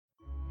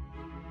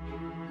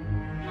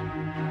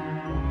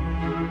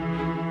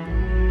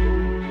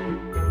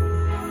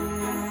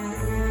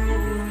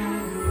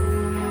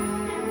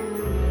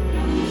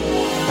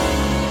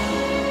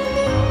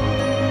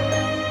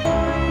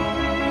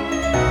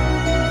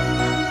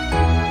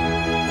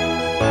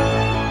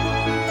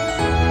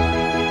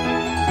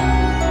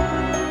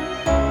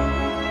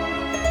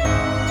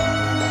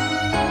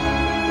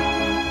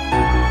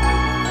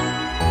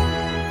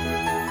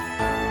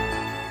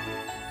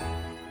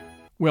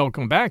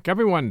Welcome back,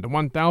 everyone, to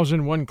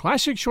 1001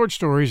 Classic Short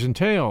Stories and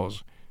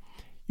Tales.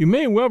 You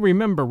may well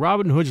remember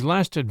Robin Hood's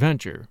last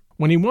adventure,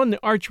 when he won the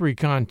archery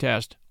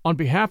contest on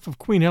behalf of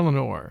Queen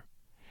Eleanor,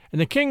 and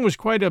the king was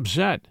quite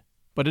upset,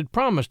 but had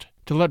promised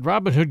to let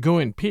Robin Hood go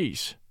in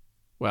peace.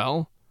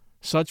 Well,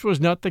 such was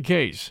not the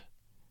case.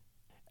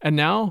 And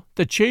now,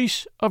 The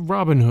Chase of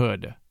Robin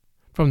Hood,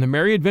 from The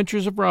Merry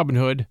Adventures of Robin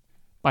Hood,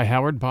 by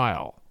Howard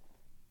Pyle.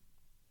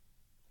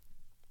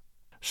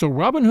 So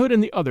Robin Hood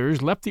and the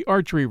others left the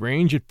archery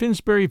range at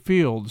Finsbury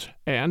Fields,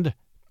 and,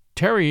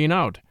 tarrying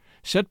out,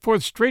 set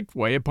forth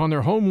straightway upon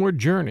their homeward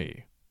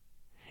journey.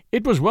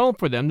 It was well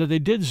for them that they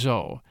did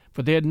so,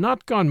 for they had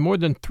not gone more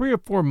than 3 or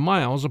 4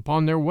 miles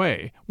upon their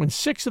way, when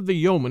 6 of the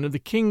yeomen of the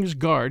king's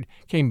guard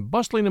came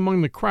bustling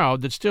among the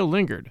crowd that still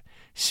lingered,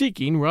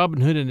 seeking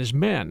Robin Hood and his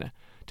men,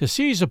 to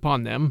seize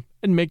upon them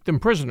and make them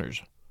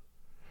prisoners.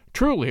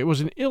 Truly it was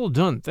an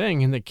ill-done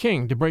thing in the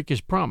king to break his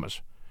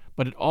promise,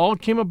 but it all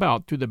came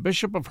about through the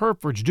Bishop of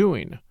Hereford's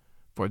doing,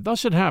 for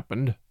thus it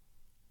happened.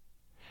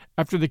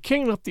 After the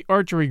king left the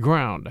archery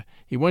ground,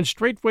 he went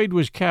straightway to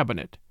his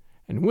cabinet,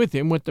 and with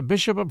him went the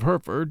Bishop of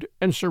Hereford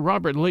and Sir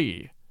Robert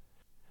Lee.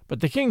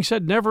 But the king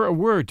said never a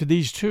word to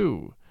these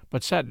two,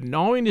 but sat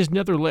gnawing his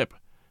nether lip,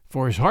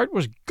 for his heart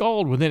was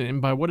galled within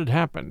him by what had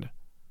happened.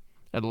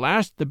 At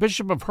last the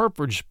Bishop of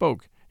Hereford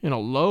spoke in a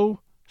low,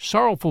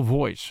 sorrowful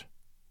voice.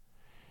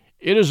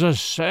 "It is a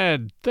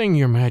sad thing,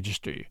 your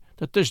majesty,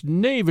 that this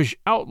knavish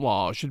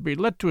outlaw should be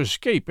let to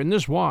escape in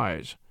this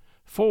wise.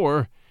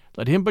 For,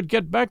 let him but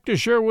get back to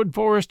Sherwood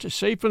Forest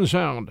safe and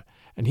sound,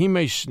 and he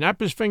may snap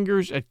his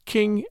fingers at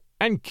king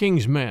and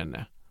king's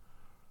men."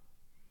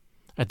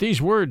 At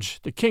these words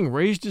the king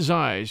raised his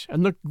eyes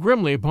and looked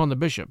grimly upon the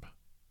bishop.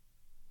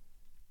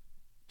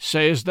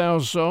 "Sayest thou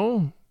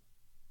so?"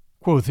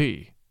 quoth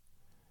he.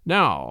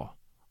 "Now,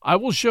 I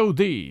will show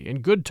thee, in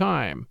good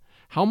time,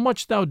 how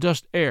much thou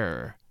dost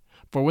err,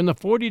 for when the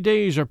 40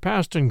 days are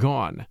past and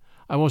gone,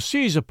 I will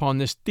seize upon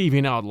this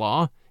thieving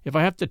outlaw, if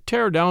I have to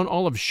tear down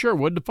all of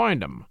Sherwood to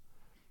find him.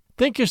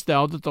 Thinkest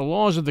thou that the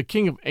laws of the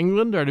King of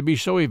England are to be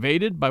so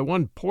evaded by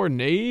one poor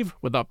knave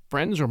without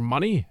friends or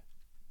money?"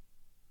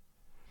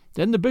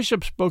 Then the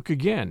bishop spoke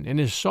again in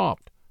his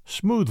soft,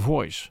 smooth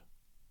voice.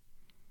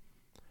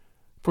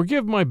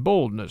 "Forgive my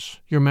boldness,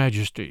 your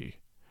majesty,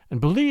 and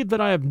believe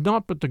that I have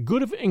naught but the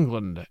good of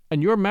England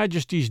and your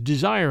majesty's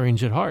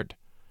desirings at heart.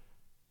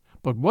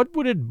 But what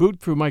would it boot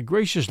for my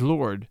gracious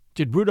lord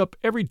did root up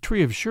every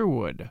tree of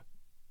Sherwood?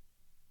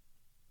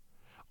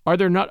 Are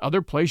there not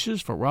other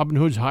places for Robin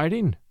Hood's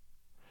hiding?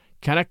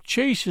 Cannock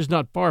Chase is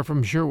not far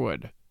from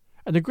Sherwood,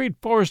 and the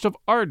great forest of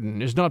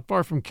Arden is not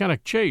far from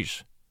Cannock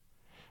Chase.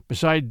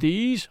 Beside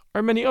these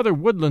are many other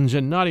woodlands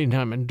in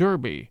Nottingham and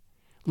Derby,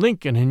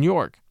 Lincoln and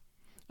York,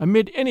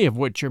 amid any of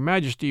which your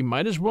majesty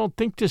might as well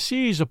think to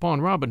seize upon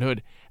Robin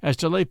Hood as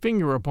to lay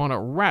finger upon a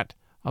rat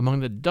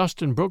among the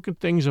dust and broken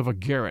things of a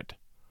garret.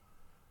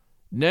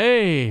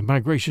 Nay, my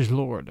gracious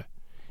lord,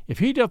 if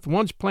he doth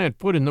once plant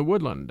foot in the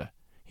woodland,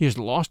 he is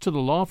lost to the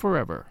law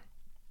forever."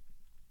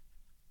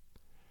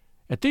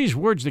 At these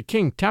words the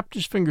king tapped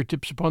his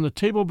fingertips upon the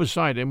table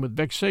beside him with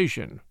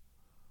vexation.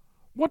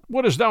 "What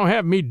wouldst thou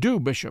have me do,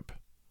 bishop?"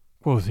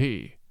 quoth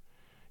he.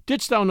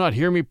 "Didst thou not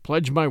hear me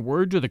pledge my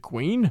word to the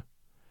queen?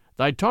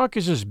 Thy talk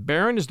is as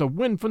barren as the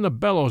wind from the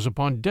bellows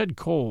upon dead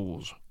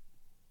coals."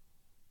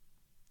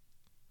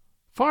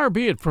 "Far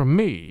be it from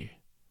me,"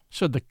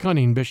 said the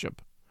cunning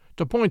bishop,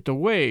 "to point the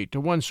way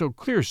to one so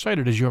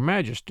clear-sighted as your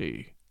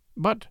majesty.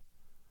 But,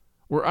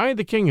 were I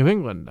the King of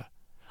England,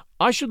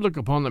 I should look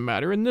upon the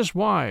matter in this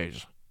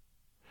wise.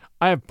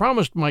 I have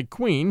promised my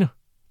queen,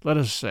 let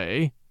us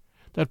say,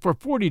 that for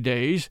 40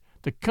 days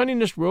the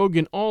cunningest rogue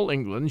in all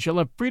England shall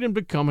have freedom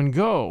to come and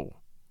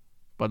go.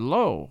 But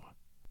lo,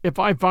 if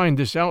I find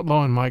this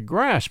outlaw in my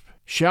grasp,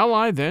 shall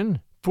I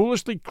then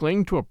foolishly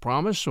cling to a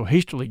promise so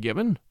hastily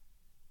given?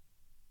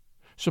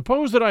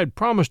 Suppose that I had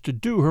promised to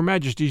do her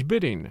majesty's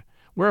bidding,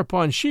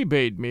 whereupon she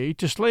bade me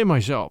to slay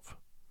myself.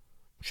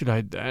 Should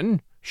I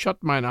then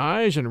shut mine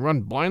eyes and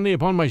run blindly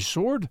upon my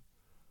sword?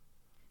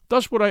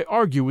 Thus would I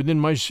argue within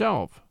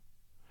myself.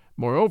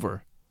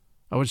 Moreover,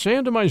 I would say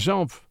unto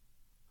myself,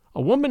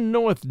 a woman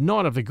knoweth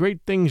naught of the great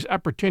things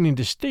appertaining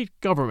to state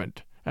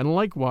government, and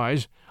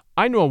likewise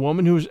I know a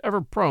woman who is ever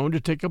prone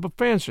to take up a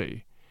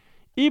fancy,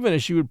 even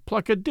as she would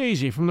pluck a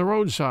daisy from the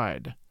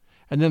roadside,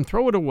 and then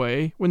throw it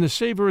away when the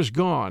savour is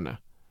gone.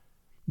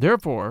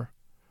 Therefore,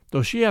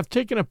 though she hath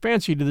taken a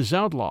fancy to this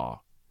outlaw,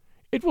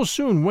 it will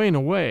soon wane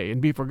away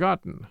and be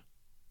forgotten.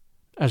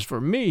 As for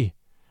me,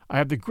 I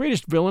have the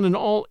greatest villain in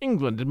all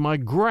England in my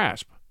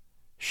grasp.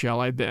 Shall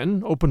I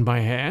then open my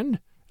hand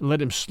and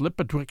let him slip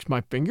betwixt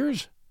my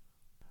fingers?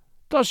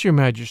 Thus, your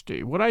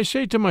majesty, would I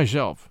say to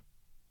myself,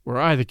 were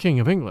I the King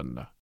of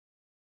England."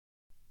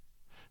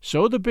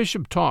 So the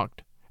bishop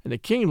talked, and the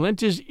king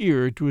lent his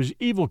ear to his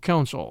evil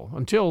counsel,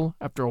 until,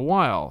 after a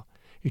while,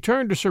 he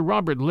turned to Sir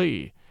Robert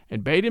Lee,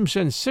 and bade him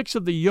send 6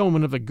 of the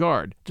yeomen of the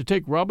guard to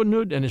take Robin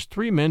Hood and his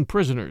 3 men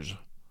prisoners.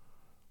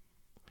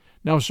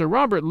 Now Sir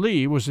Robert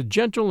Lee was a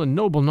gentle and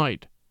noble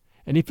knight,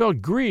 and he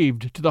felt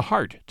grieved to the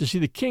heart to see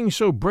the king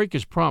so break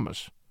his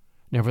promise.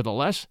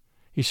 Nevertheless,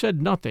 he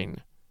said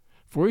nothing,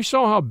 for he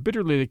saw how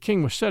bitterly the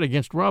king was set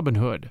against Robin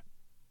Hood.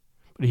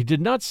 But he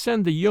did not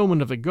send the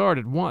yeoman of the guard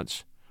at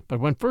once, but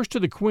went first to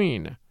the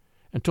queen,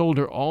 and told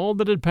her all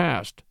that had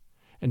passed,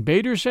 and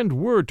bade her send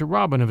word to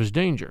Robin of his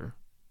danger.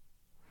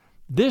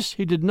 This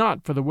he did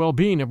not for the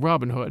well-being of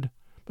Robin Hood,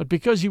 but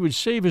because he would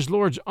save his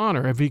lord's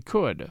honor if he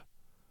could.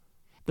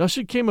 Thus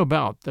it came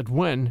about that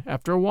when,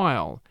 after a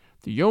while,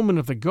 the yeomen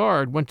of the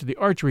guard went to the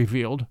archery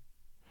field,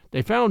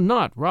 they found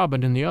not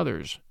Robin and the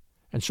others,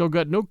 and so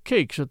got no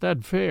cakes at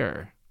that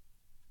fair.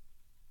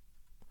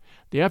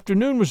 The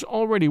afternoon was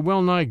already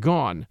well nigh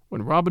gone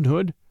when Robin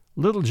Hood,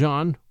 Little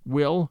John,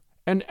 Will,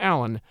 and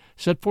Allan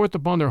set forth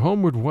upon their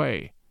homeward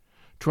way,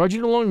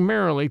 trudging along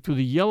merrily through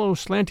the yellow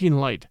slanting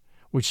light,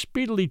 which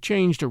speedily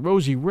changed to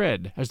rosy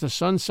red as the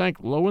sun sank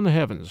low in the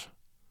heavens.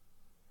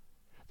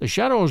 The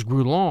shadows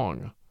grew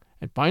long,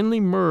 and finally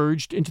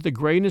merged into the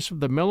grayness of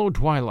the mellow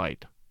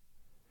twilight.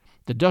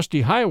 The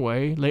dusty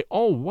highway lay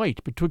all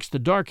white betwixt the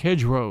dark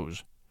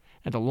hedgerows,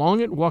 and along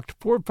it walked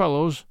four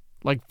fellows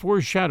like four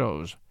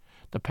shadows,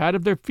 the pad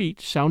of their feet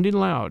sounding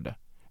loud,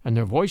 and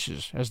their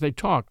voices, as they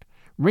talked,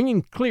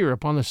 ringing clear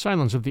upon the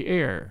silence of the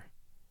air.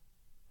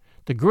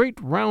 The great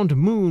round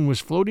moon was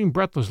floating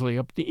breathlessly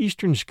up the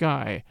eastern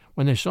sky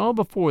when they saw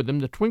before them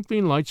the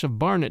twinkling lights of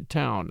Barnet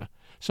town,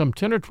 some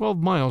 10 or 12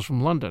 miles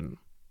from London.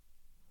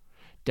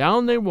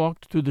 Down they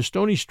walked through the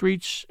stony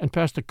streets and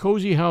past the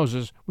cosy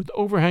houses with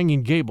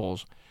overhanging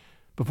gables,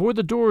 before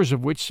the doors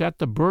of which sat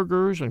the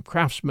burghers and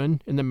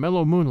craftsmen in the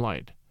mellow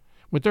moonlight,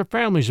 with their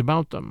families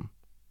about them,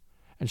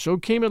 and so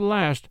came at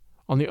last,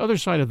 on the other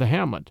side of the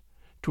hamlet,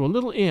 to a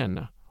little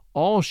inn,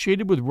 all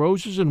shaded with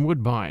roses and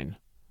woodbine.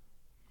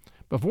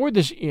 Before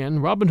this inn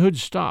Robin Hood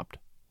stopped,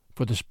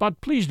 for the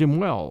spot pleased him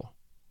well.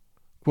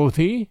 Quoth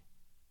he,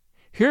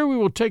 "Here we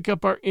will take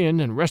up our inn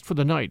and rest for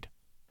the night,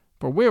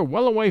 for we are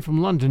well away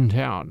from London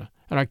town,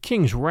 and our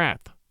king's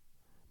wrath.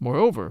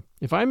 Moreover,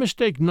 if I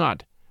mistake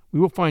not, we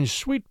will find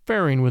sweet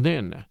faring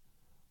within.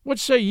 What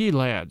say ye,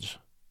 lads?"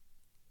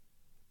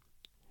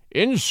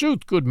 "In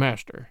sooth, good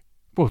master,"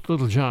 quoth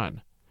Little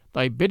John,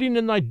 "thy bidding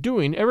and thy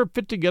doing ever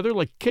fit together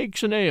like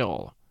cakes and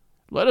ale.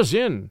 Let us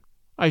in,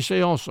 I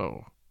say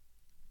also."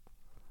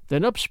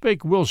 Then up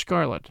spake Will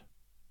Scarlet,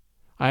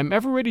 "I am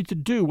ever ready to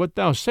do what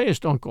thou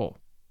sayest, uncle.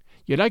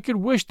 Yet I could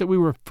wish that we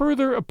were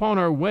further upon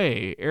our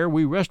way ere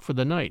we rest for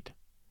the night.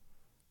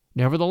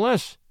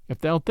 Nevertheless, if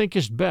thou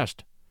thinkest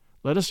best,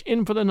 let us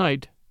in for the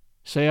night,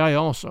 say I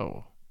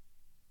also."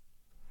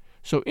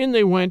 So in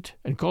they went,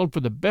 and called for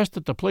the best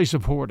that the place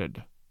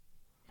afforded.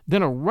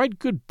 Then a right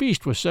good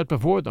feast was set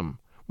before them,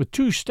 with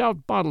 2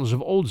 stout bottles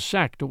of old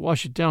sack to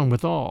wash it down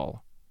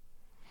withal.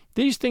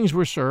 These things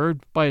were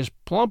served by as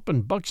plump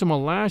and buxom a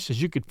lass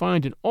as you could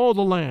find in all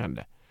the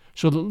land,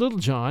 so that Little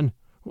John,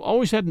 who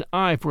always had an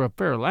eye for a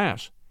fair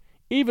lass,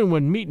 even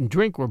when meat and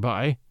drink were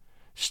by,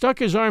 stuck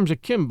his arms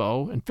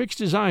akimbo and fixed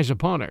his eyes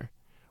upon her,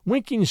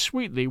 winking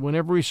sweetly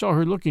whenever he saw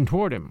her looking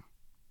toward him.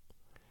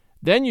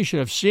 Then you should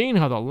have seen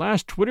how the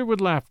lass twittered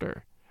with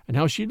laughter, and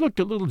how she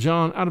looked at Little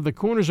John out of the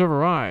corners of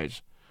her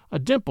eyes, a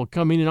dimple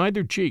coming in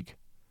either cheek,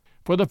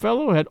 for the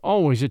fellow had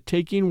always a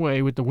taking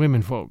way with the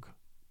women folk.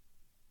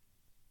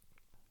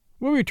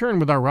 We'll return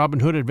with our Robin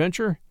Hood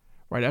adventure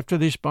right after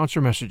these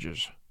sponsor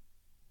messages.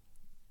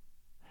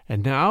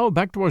 And now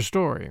back to our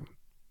story.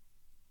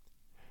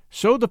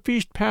 So the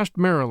feast passed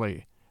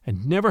merrily,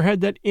 and never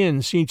had that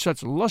inn seen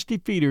such lusty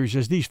feeders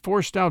as these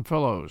 4 stout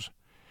fellows.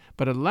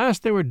 But at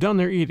last they were done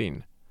their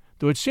eating,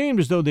 though it seemed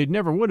as though they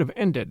never would have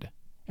ended,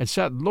 and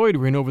sat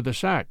loitering over the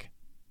sack.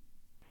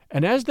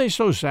 And as they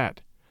so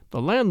sat,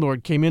 the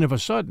landlord came in of a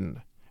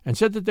sudden, and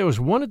said that there was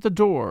one at the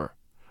door,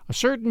 a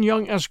certain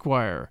young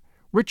esquire,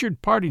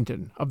 Richard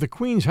Partington, of the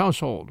Queen's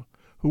household,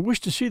 who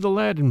wished to see the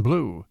lad in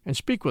blue, and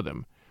speak with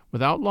him,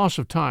 without loss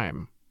of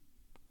time.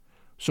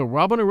 So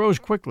Robin arose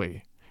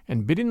quickly,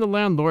 and bidding the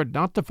landlord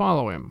not to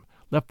follow him,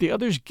 left the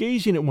others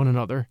gazing at one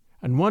another,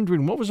 and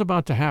wondering what was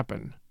about to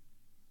happen.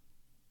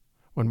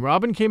 When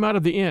Robin came out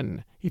of the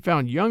inn, he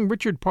found young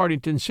Richard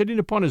Partington sitting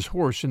upon his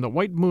horse in the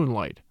white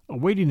moonlight,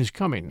 awaiting his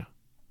coming.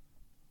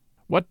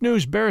 "What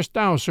news bearest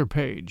thou, Sir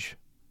Page?"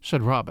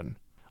 said Robin.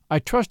 "I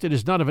trust it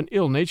is not of an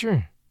ill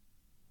nature."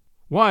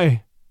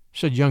 "Why,"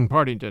 said young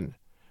Partington,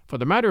 "for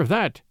the matter of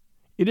that,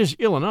 it is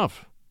ill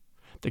enough.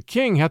 The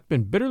king hath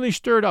been bitterly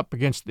stirred up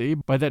against thee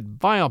by that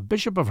vile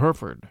Bishop of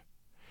Hereford.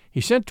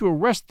 He sent to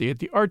arrest thee at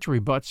the archery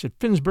butts at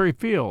Finsbury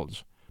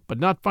Fields, but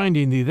not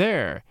finding thee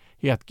there,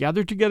 he hath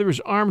gathered together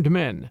his armed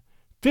men,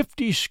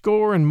 50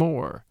 score and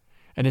more,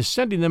 and is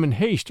sending them in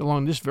haste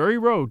along this very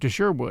road to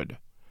Sherwood,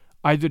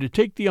 either to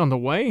take thee on the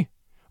way,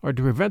 or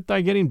to prevent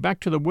thy getting back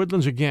to the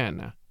woodlands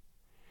again.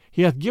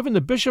 He hath given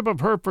the Bishop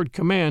of Hereford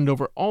command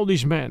over all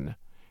these men,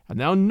 and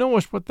thou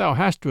knowest what thou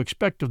hast to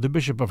expect of the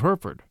Bishop of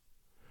Hereford.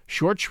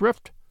 Short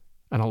shrift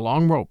and a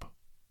long rope.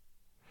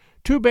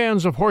 2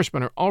 bands of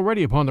horsemen are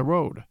already upon the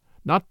road,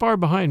 not far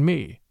behind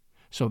me,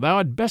 so thou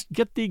had best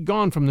get thee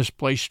gone from this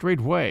place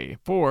straightway,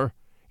 for,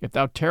 if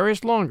thou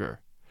tarriest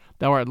longer,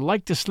 thou art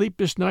like to sleep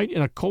this night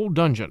in a cold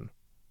dungeon.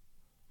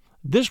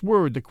 This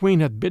word the queen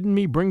hath bidden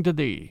me bring to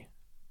thee."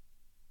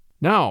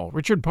 "Now,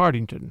 Richard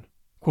Partington,"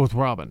 quoth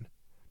Robin,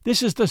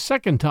 "this is the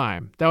second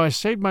time thou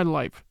hast saved my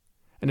life,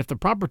 and if the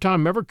proper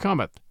time ever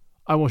cometh,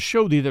 I will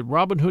show thee that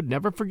Robin Hood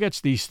never forgets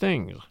these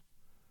things.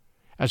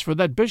 As for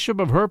that Bishop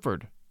of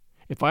Hereford,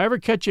 if I ever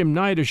catch him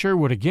nigh to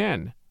Sherwood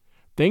again,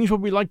 things will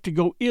be like to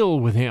go ill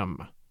with him.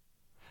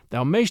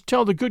 Thou mayst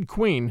tell the good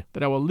queen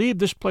that I will leave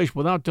this place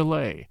without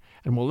delay,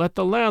 and will let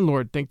the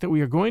landlord think that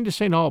we are going to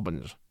St.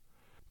 Albans.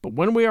 But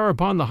when we are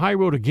upon the high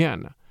road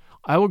again,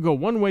 I will go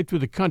one way through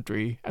the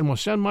country, and will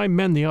send my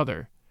men the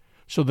other,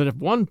 so that if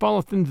one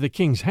falleth into the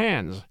king's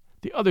hands,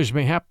 the others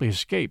may haply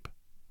escape.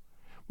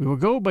 We will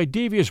go by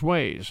devious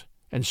ways,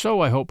 and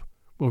so, I hope,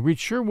 will reach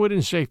Sherwood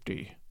in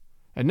safety.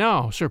 And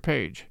now, Sir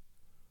Page,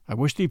 I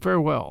wish thee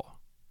farewell."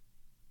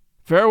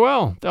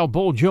 "Farewell, thou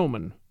bold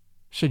yeoman,"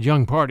 said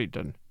young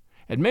Partington,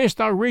 "and mayst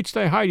thou reach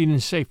thy hiding in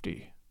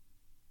safety."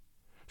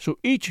 So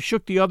each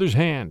shook the other's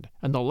hand,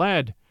 and the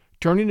lad,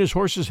 turning his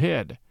horse's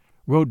head,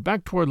 rode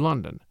back toward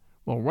London,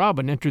 while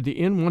Robin entered the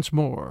inn once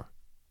more.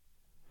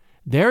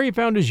 There he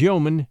found his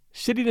yeoman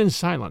sitting in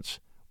silence,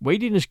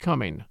 waiting his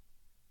coming.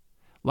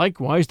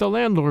 Likewise the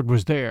landlord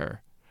was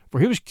there, for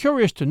he was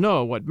curious to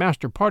know what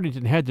Master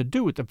Partington had to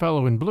do with the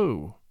fellow in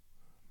blue.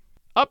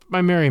 "Up,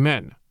 my merry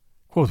men,"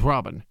 quoth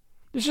Robin.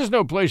 "This is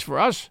no place for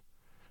us,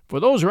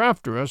 for those are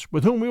after us,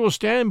 with whom we will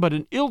stand but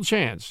an ill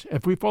chance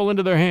if we fall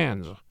into their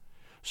hands.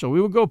 So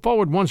we will go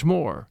forward once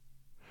more,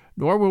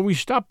 nor will we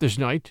stop this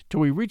night till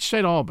we reach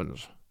St.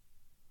 Albans."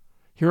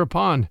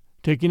 Hereupon,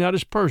 taking out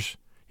his purse,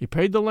 he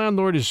paid the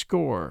landlord his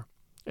score,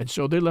 and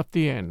so they left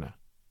the inn.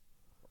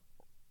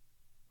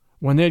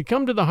 When they had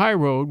come to the high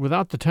road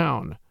without the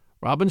town,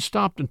 Robin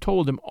stopped and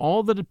told him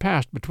all that had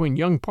passed between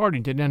young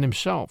Partington and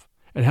himself,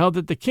 and how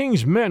that the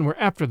king's men were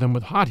after them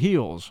with hot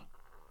heels.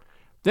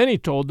 Then he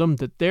told them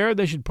that there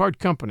they should part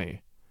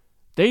company,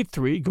 they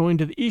three going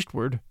to the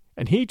eastward,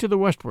 and he to the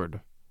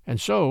westward, and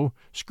so,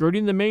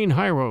 skirting the main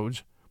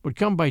highroads, would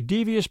come by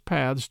devious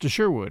paths to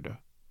Sherwood.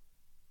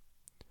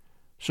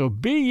 "So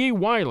be ye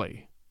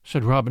wily,"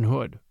 said Robin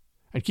Hood,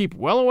 "and keep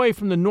well away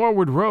from the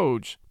norward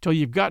roads till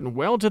ye've gotten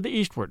well to the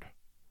eastward.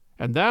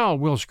 And thou,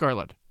 Will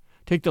Scarlet,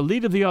 take the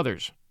lead of the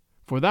others,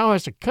 for thou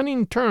hast a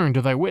cunning turn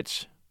to thy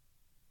wits."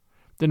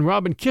 Then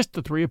Robin kissed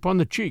the three upon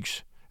the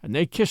cheeks, and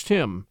they kissed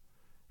him,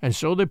 and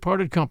so they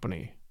parted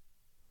company.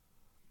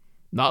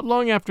 Not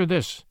long after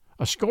this,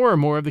 a score or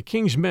more of the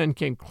king's men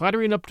came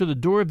clattering up to the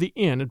door of the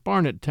inn at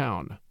Barnet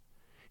town.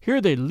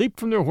 Here they leaped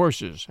from their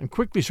horses and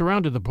quickly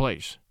surrounded the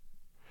place,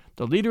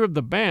 the leader of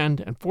the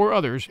band and 4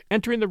 others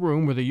entering the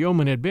room where the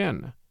yeoman had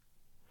been.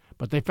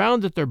 But they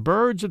found that their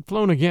birds had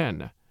flown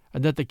again,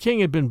 and that the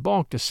king had been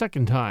balked a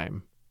second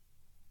time.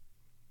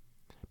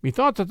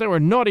 "Methought that they were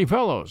naughty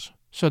fellows,"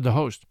 said the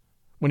host,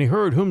 when he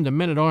heard whom the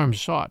men-at-arms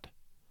sought.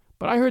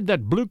 "But I heard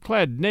that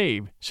blue-clad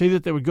knave say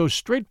that they would go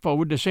straight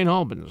forward to St.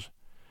 Albans.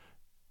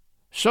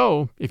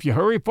 So, if ye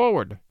hurry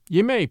forward,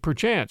 ye may,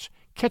 perchance,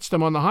 catch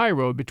them on the high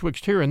road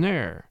betwixt here and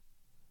there."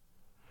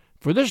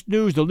 For this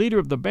news the leader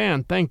of the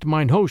band thanked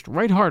mine host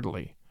right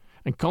heartily,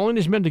 and calling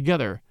his men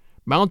together,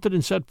 mounted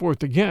and set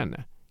forth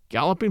again,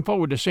 galloping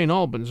forward to St.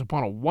 Albans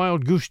upon a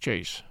wild goose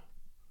chase.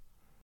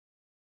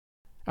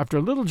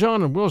 After Little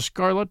John and Will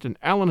Scarlet and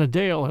Allan a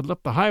Dale had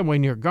left the highway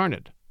near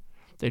Garnet,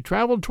 they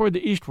travelled toward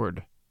the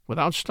eastward,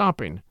 without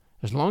stopping,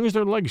 as long as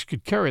their legs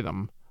could carry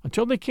them,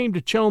 until they came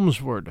to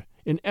Chelmsford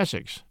in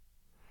Essex.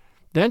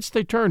 Thence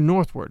they turned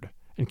northward,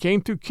 and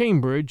came through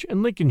Cambridge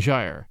and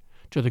Lincolnshire,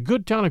 to the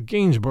good town of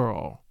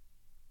Gainsborough.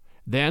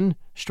 Then,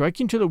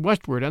 striking to the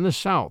westward and the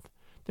south,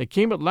 they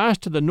came at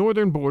last to the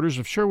northern borders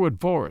of Sherwood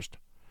Forest,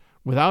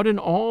 without in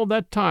all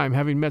that time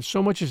having met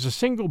so much as a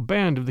single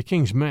band of the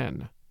king's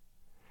men.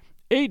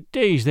 8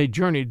 days they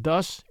journeyed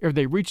thus ere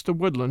they reached the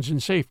woodlands in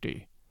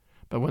safety,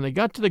 but when they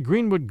got to the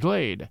greenwood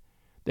glade,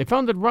 they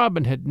found that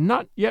Robin had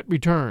not yet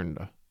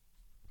returned.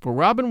 For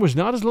Robin was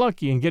not as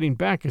lucky in getting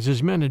back as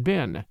his men had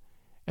been,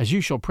 as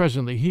you shall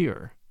presently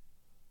hear.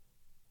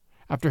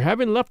 After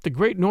having left the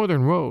great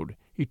northern road,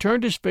 he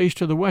turned his face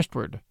to the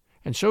westward,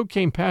 and so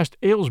came past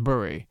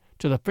Aylesbury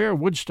to the fair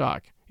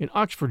Woodstock in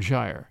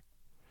Oxfordshire.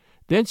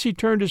 Thence he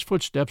turned his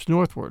footsteps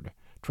northward,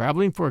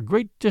 travelling for a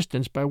great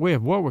distance by way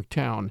of Warwick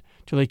town,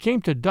 till he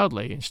came to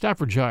Dudley in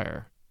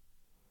Staffordshire.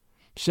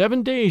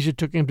 7 days it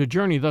took him to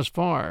journey thus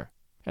far,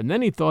 and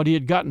then he thought he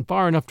had gotten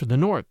far enough to the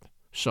north,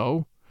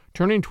 so,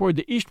 turning toward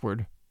the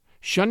eastward,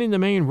 shunning the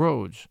main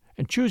roads,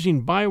 and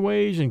choosing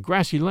byways and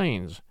grassy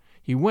lanes,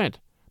 he went,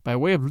 by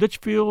way of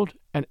Lichfield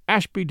and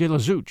Ashby de la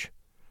Zouch,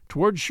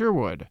 toward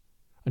Sherwood,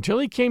 until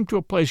he came to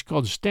a place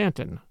called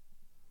Stanton.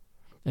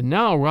 And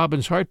now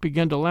Robin's heart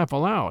began to laugh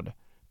aloud,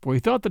 for he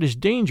thought that his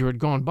danger had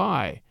gone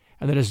by,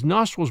 and that his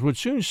nostrils would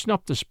soon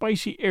snuff the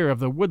spicy air of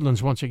the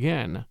woodlands once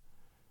again.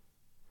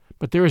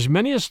 But there is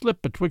many a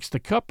slip betwixt the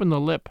cup and the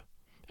lip,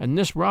 and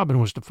this Robin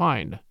was to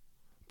find.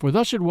 For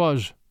thus it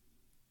was.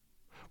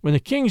 When the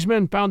king's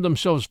men found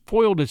themselves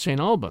foiled at St.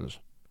 Albans,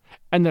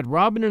 and that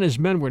Robin and his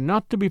men were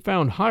not to be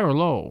found high or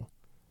low,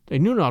 they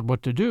knew not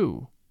what to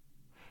do.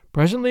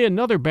 Presently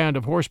another band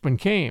of horsemen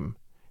came,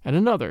 and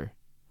another,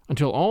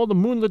 until all the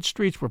moonlit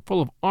streets were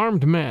full of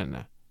armed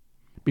men.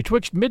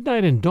 Betwixt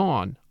midnight and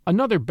dawn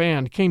another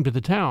band came to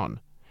the town,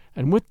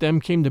 and with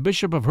them came the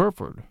Bishop of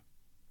Hereford.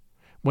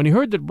 When he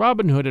heard that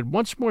Robin Hood had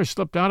once more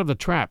slipped out of the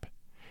trap,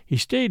 he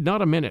stayed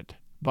not a minute,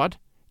 but,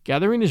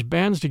 gathering his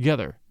bands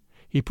together,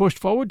 he pushed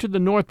forward to the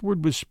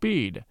northward with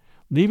speed,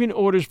 leaving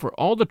orders for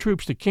all the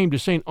troops that came to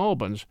St.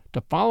 Albans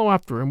to follow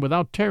after him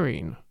without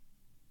tarrying.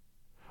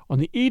 On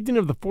the evening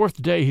of the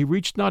 4th day he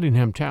reached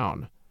Nottingham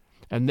town,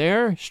 and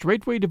there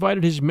straightway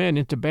divided his men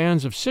into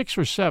bands of 6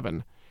 or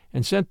 7,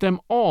 and sent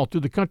them all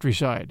through the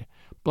countryside,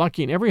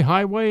 blocking every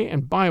highway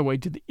and byway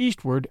to the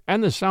eastward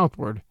and the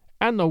southward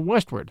and the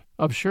westward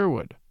of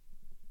Sherwood.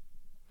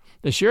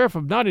 The sheriff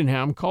of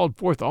Nottingham called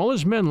forth all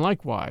his men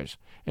likewise,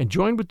 and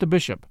joined with the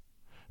bishop,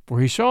 for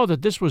he saw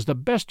that this was the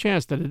best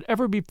chance that had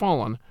ever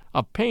befallen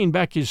of paying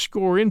back his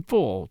score in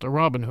full to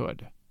Robin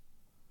Hood.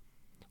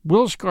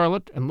 Will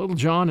Scarlet and Little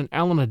John and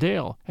Allan a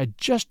Dale had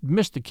just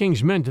missed the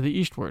king's men to the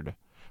eastward,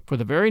 for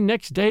the very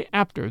next day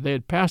after they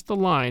had passed the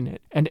line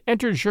and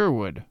entered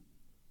Sherwood.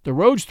 The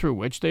roads through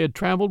which they had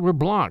travelled were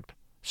blocked,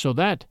 so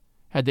that,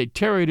 had they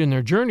tarried in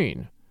their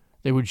journeying,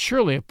 they would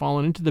surely have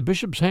fallen into the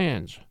bishop's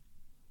hands.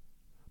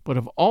 But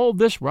of all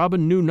this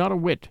Robin knew not a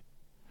whit,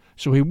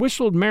 so he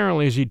whistled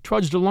merrily as he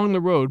trudged along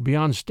the road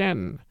beyond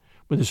Stanton,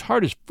 with his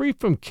heart as free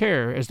from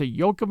care as the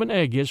yolk of an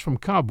egg is from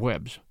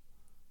cobwebs.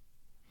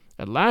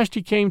 At last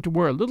he came to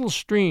where a little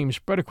stream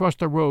spread across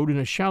the road in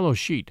a shallow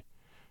sheet,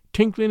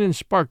 tinkling and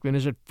sparkling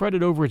as it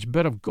fretted over its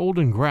bed of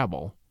golden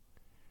gravel.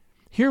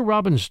 Here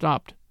Robin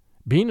stopped,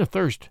 being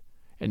athirst,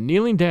 and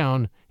kneeling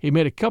down, he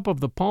made a cup of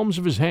the palms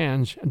of his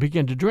hands and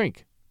began to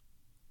drink.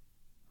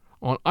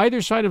 On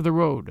either side of the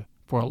road,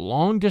 for a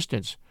long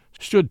distance,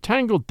 stood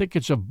tangled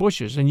thickets of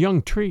bushes and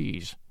young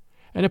trees,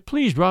 and it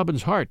pleased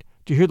Robin's heart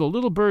to hear the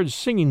little birds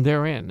singing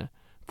therein,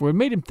 for it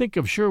made him think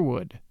of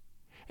Sherwood,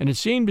 and it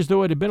seemed as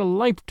though it had been a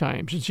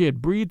lifetime since he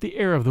had breathed the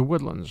air of the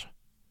woodlands.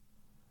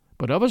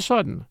 But of a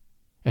sudden,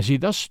 as he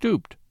thus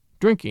stooped,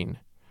 drinking,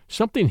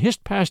 something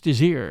hissed past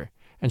his ear,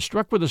 and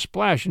struck with a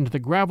splash into the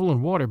gravel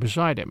and water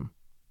beside him.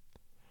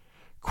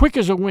 Quick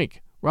as a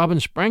wink, Robin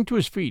sprang to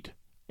his feet,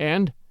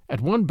 and, at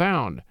one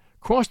bound,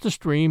 crossed the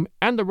stream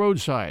and the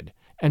roadside,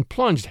 and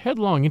plunged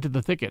headlong into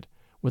the thicket,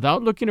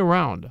 without looking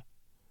around,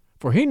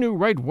 for he knew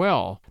right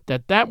well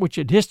that that which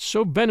had hissed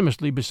so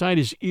venomously beside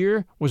his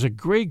ear was a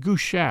grey goose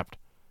shaft,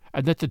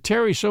 and that to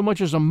tarry so much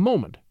as a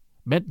moment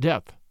meant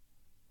death.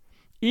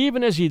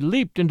 Even as he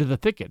leaped into the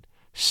thicket,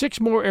 6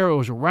 more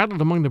arrows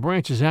rattled among the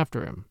branches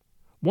after him,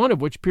 one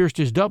of which pierced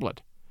his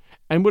doublet,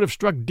 and would have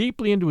struck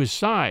deeply into his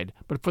side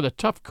but for the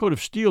tough coat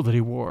of steel that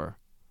he wore.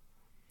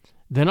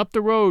 Then up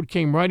the road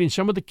came riding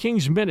some of the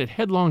king's men at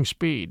headlong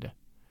speed.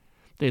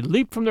 They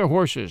leaped from their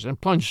horses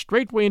and plunged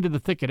straightway into the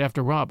thicket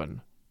after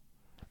Robin.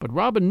 But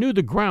Robin knew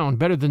the ground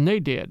better than they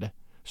did,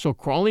 so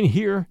crawling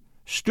here,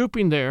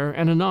 stooping there,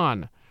 and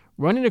anon,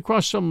 running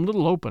across some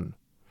little open,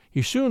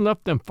 he soon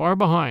left them far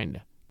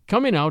behind,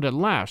 coming out at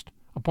last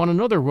upon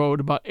another road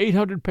about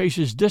 800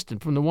 paces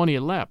distant from the one he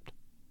had left.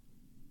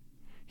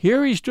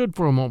 Here he stood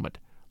for a moment,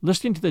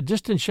 listening to the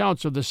distant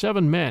shouts of the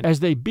 7 men as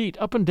they beat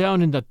up and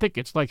down in the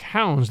thickets like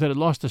hounds that had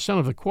lost the scent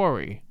of the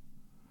quarry.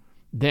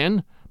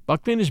 Then,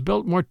 buckling his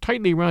belt more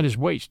tightly round his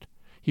waist,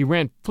 he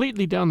ran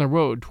fleetly down the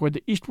road toward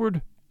the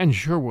eastward and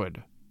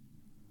Sherwood.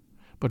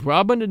 But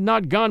Robin had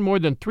not gone more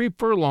than 3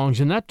 furlongs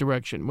in that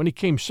direction when he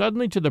came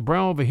suddenly to the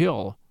brow of a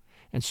hill,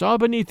 and saw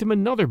beneath him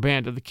another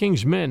band of the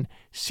king's men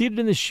seated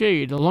in the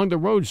shade along the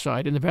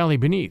roadside in the valley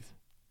beneath.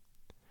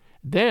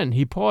 Then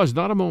he paused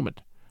not a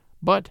moment,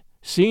 but,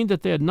 seeing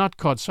that they had not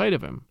caught sight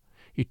of him,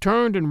 he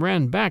turned and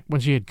ran back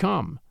whence he had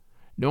come,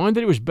 knowing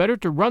that it was better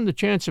to run the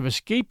chance of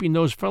escaping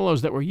those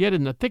fellows that were yet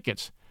in the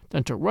thickets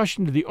than to rush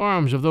into the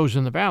arms of those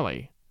in the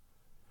valley.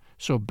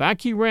 So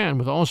back he ran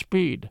with all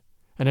speed,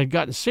 and had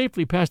gotten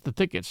safely past the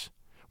thickets,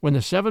 when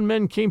the 7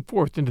 men came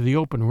forth into the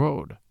open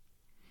road.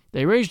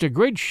 They raised a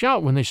great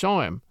shout when they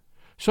saw him,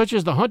 such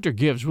as the hunter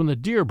gives when the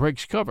deer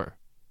breaks cover.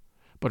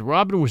 But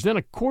Robin was then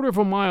a quarter of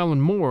a mile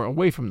and more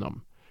away from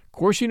them,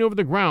 coursing over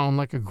the ground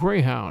like a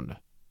greyhound.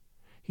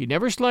 He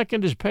never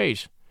slackened his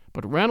pace,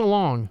 but ran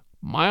along,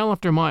 mile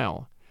after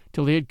mile,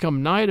 till he had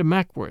come nigh to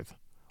Mackworth,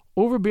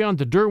 over beyond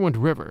the Derwent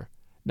River,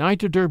 nigh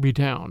to Derby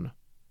town.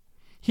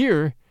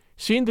 Here,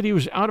 seeing that he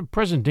was out of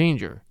present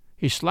danger,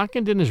 he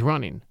slackened in his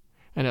running,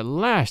 and at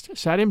last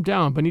sat him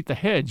down beneath the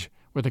hedge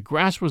where the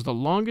grass was the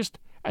longest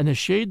and the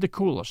shade the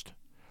coolest,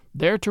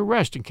 there to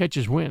rest and catch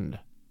his wind.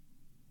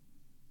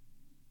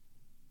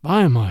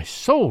 "By my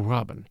soul,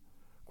 Robin,"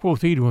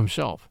 quoth he to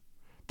himself,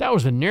 "that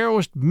was the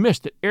narrowest miss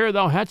that e'er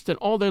thou hadst in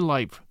all thy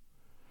life.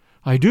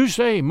 I do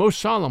say, most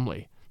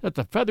solemnly, that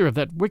the feather of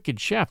that wicked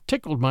shaft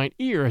tickled mine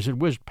ear as it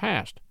whizzed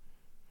past.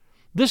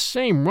 This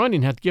same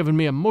running hath given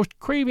me a most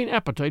craving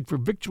appetite for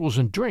victuals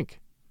and drink.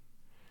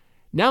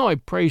 Now I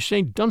pray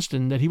St.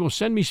 Dunstan that he will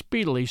send me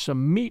speedily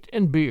some meat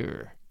and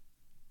beer."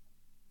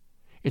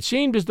 It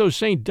seemed as though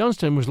St.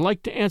 Dunstan was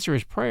like to answer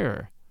his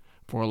prayer,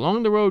 for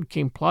along the road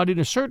came plodding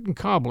a certain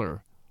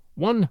cobbler,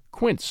 one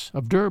Quince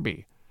of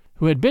Derby,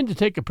 who had been to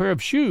take a pair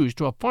of shoes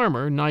to a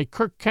farmer nigh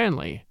Kirk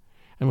Canley,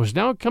 and was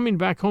now coming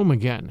back home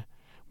again,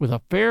 with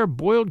a fair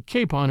boiled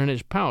capon in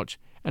his pouch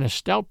and a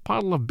stout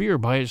bottle of beer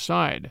by his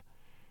side,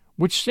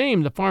 which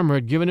same the farmer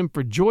had given him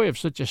for joy of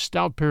such a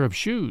stout pair of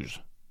shoes.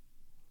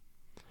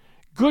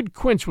 Good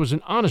Quince was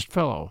an honest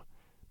fellow,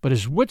 but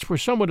his wits were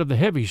somewhat of the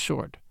heavy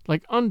sort,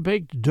 like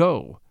unbaked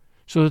dough,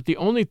 so that the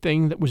only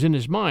thing that was in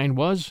his mind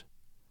was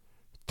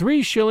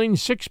 3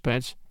 shillings 6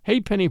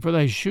 halfpenny for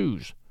thy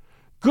shoes.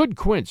 Good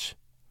Quince,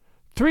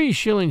 3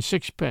 shillings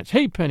 6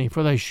 halfpenny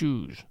for thy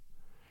shoes.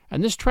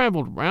 And this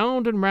travelled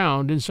round and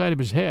round inside of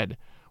his head,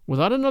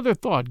 without another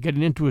thought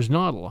getting into his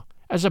noddle,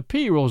 as a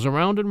pea rolls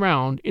around and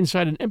round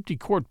inside an empty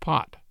quart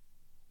pot.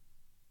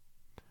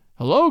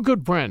 "Hello,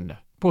 good friend,"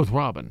 quoth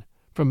Robin,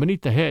 from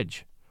beneath the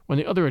hedge, when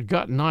the other had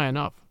gotten nigh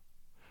enough.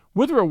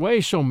 "Whither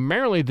away so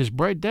merrily this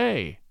bright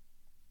day?"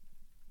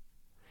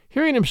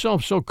 Hearing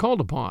himself so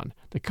called upon,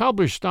 the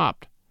cobbler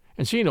stopped,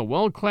 and seeing a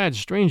well-clad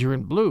stranger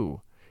in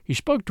blue, he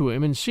spoke to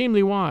him in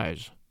seemly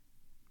wise.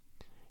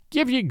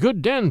 "Give ye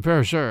good den,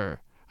 fair sir,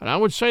 and I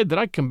would say that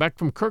I come back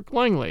from Kirk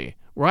Langley,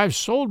 where I've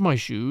sold my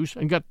shoes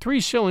and got 3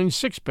 shillings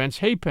 6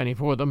 halfpenny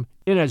for them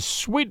in as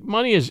sweet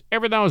money as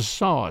ever thou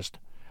sawest,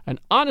 and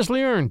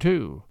honestly earned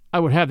too, I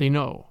would have thee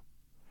know.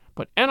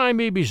 But an I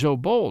may be so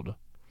bold,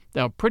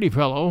 thou pretty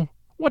fellow,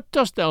 what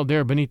dost thou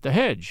there beneath the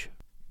hedge?"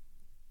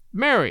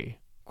 "Marry,"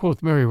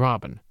 quoth merry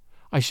Robin,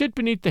 "I sit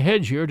beneath the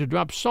hedge here to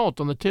drop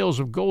salt on the tails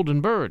of golden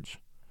birds.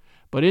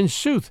 But in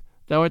sooth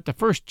thou art the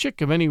first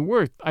chick of any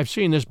worth I've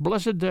seen this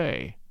blessed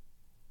day."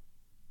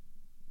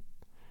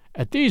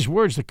 At these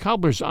words the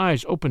cobbler's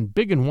eyes opened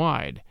big and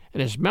wide,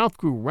 and his mouth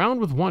grew round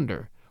with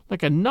wonder,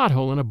 like a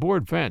knothole in a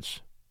board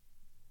fence.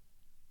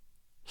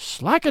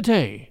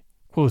 "Slackatay,"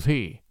 quoth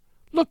he,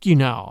 "look ye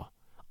now,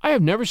 I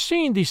have never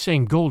seen these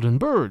same golden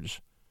birds.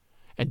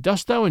 And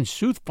dost thou in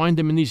sooth find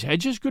them in these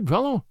hedges, good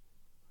fellow?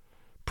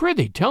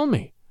 Prithee tell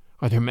me,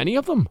 are there many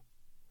of them?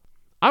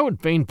 I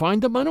would fain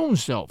find them mine own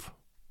self."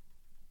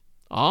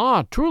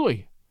 "Ah,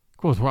 truly,"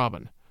 quoth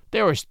Robin, "they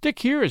are as thick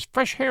here as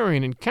fresh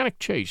herring in Cannock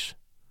Chase."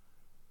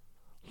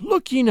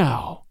 "Look ye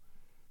now,"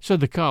 said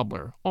the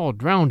cobbler, all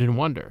drowned in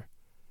wonder,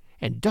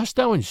 "and dost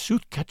thou in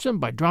sooth catch them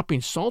by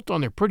dropping salt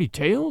on their pretty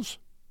tails?"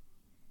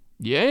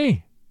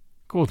 "Yea,"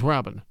 quoth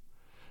Robin,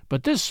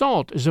 "but this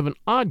salt is of an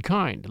odd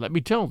kind, let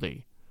me tell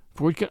thee,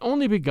 for it can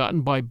only be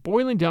gotten by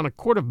boiling down a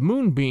quart of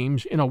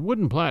moonbeams in a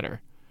wooden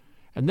platter,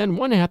 and then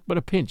one hath but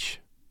a pinch.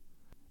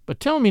 But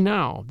tell me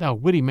now, thou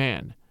witty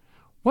man,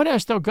 what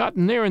hast thou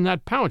gotten there in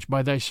that pouch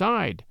by thy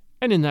side,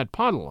 and in that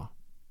pottle?"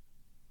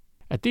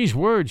 At these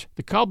words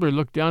the cobbler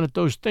looked down at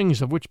those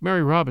things of which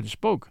merry Robin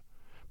spoke,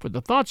 for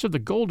the thoughts of the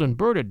golden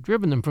bird had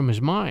driven them from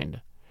his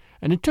mind,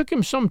 and it took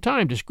him some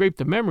time to scrape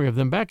the memory of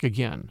them back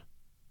again.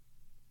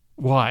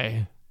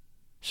 "Why,"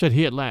 said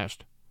he at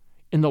last,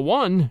 "in the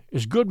one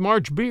is good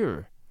March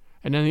beer,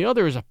 and in the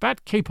other is a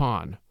fat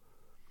capon.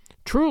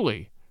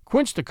 Truly,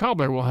 Quince the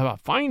cobbler will have a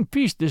fine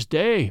feast this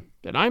day,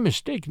 that I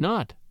mistake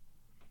not."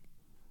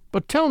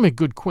 "But tell me,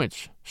 good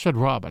Quince," said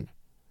Robin,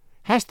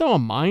 "hast thou a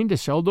mind to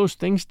sell those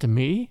things to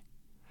me?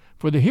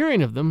 For the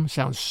hearing of them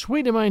sounds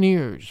sweet in mine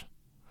ears.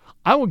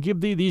 I will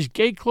give thee these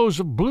gay clothes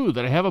of blue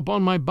that I have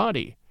upon my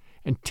body,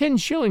 and 10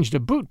 shillings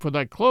to boot for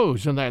thy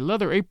clothes and thy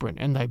leather apron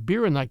and thy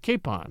beer and thy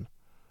capon.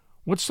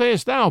 What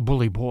sayest thou,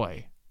 bully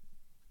boy?"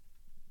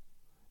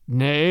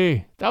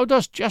 "Nay, thou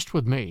dost jest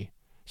with me,"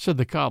 said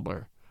the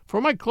cobbler, "for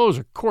my clothes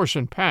are coarse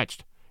and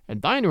patched,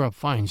 and thine are of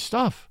fine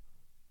stuff."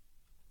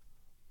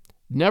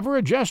 "Never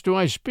a jest do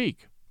I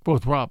speak,"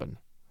 quoth Robin.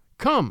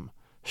 "Come,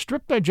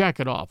 strip thy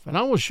jacket off, and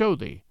I will show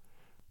thee,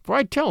 for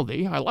I tell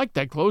thee I like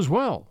thy clothes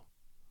well.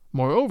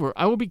 Moreover,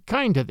 I will be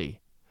kind to thee,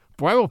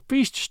 for I will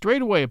feast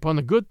straightway upon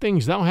the good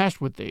things thou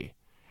hast with thee,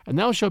 and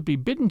thou shalt be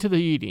bidden to the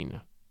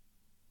eating."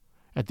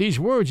 At these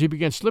words he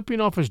began slipping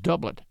off his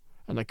doublet,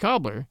 and the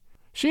cobbler,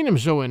 seeing him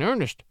so in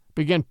earnest,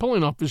 began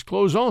pulling off his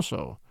clothes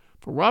also,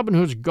 for Robin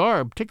Hood's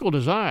garb tickled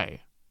his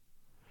eye.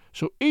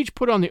 So each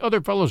put on the other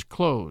fellow's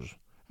clothes,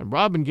 and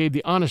Robin gave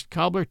the honest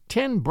cobbler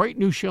 10 bright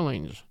new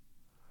shillings.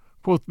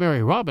 Quoth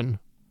merry Robin,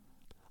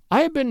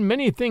 "I have been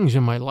many things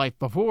in my life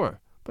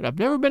before, but I've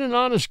never been an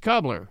honest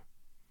cobbler.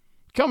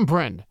 Come,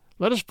 friend,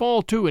 let us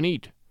fall to and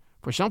eat,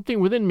 for something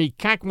within me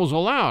cackles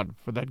aloud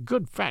for that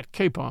good fat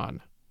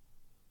capon."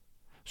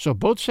 So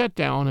both sat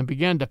down and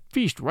began to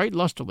feast right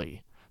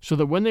lustily, so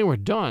that when they were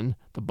done,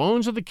 the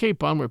bones of the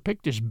capon were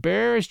picked as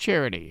bare as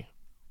charity.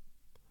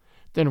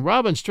 Then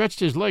Robin stretched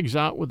his legs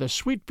out with a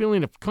sweet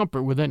feeling of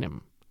comfort within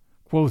him.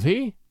 Quoth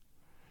he,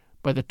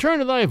 "By the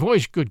turn of thy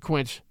voice, good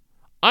Quince,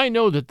 I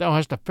know that thou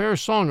hast a fair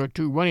song or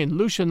two running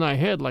loose in thy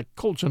head like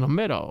colts in a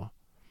meadow.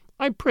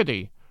 I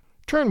prithee,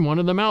 turn one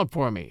of them out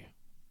for me."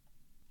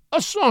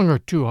 "A song or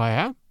two I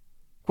have,"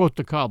 quoth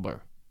the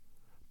cobbler.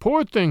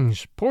 Poor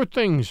things,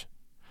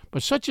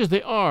 but such as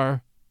they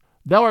are,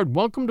 thou art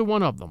welcome to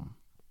one of them."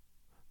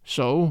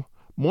 So,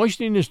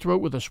 moistening his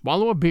throat with a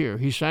swallow of beer,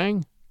 he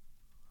sang,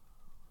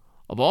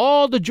 "Of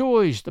all the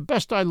joys the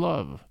best I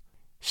love,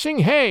 sing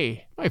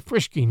hey, my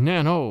frisky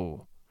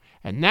Nan-ho,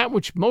 and that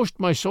which most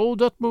my soul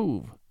doth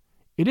move.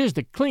 It is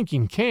the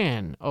clinking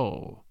can,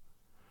 oh!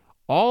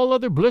 All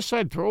other bliss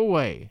I'd throw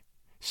away.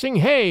 Sing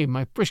hey,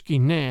 my frisky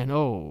Nan,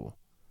 oh!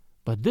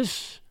 But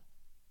this...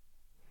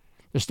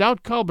 The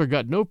stout cobbler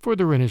got no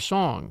further in his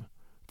song,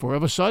 for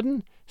of a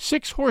sudden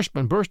 6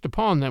 horsemen burst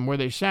upon them where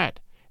they sat,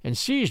 and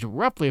seized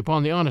roughly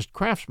upon the honest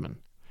craftsman,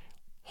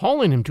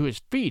 hauling him to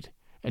his feet,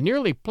 and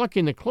nearly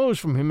plucking the clothes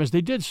from him as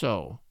they did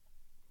so.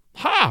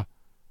 "Ha!"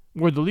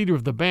 roared the leader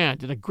of the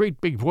band in a great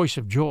big voice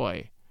of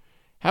joy.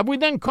 "Have we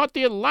then caught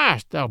thee at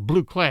last, thou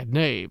blue-clad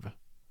knave?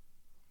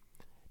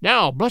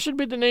 Now, blessed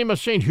be the name of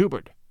St.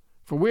 Hubert,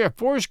 for we are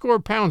 80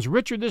 pounds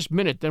richer this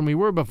minute than we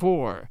were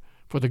before,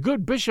 for the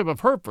good Bishop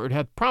of Hereford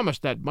hath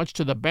promised that much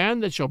to the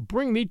band that shall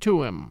bring thee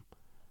to him.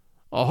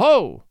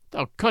 Oho,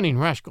 thou cunning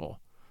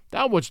rascal,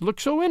 thou wouldst look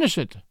so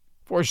innocent.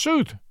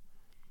 Forsooth,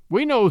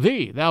 we know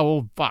thee, thou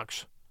old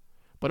fox.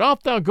 But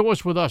off thou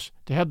goest with us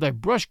to have thy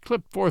brush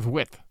clipped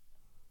forthwith."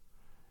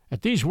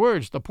 At these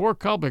words the poor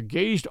cobbler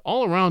gazed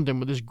all around him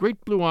with his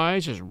great blue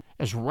eyes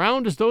as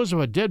round as those of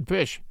a dead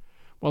fish,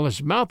 while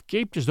his mouth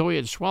gaped as though he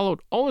had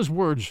swallowed all his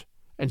words,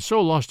 and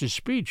so lost his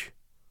speech.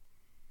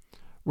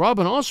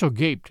 Robin also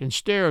gaped and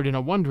stared in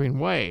a wondering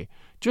way,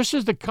 just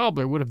as the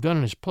cobbler would have done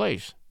in his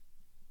place.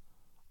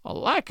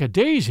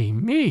 "Alack-a-daisy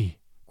me,"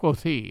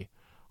 quoth he,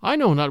 "I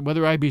know not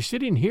whether I be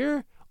sitting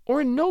here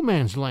or in no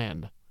man's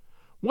land.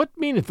 What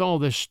meaneth all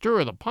this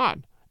stir of the pot,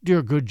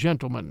 dear good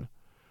gentleman?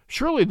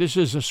 Surely this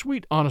is a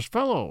sweet honest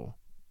fellow."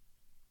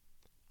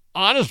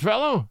 "Honest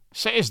fellow,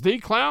 sayest thee,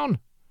 clown?"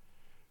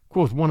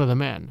 quoth one of the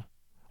men.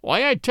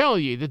 "Why, I tell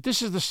ye that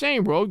this is the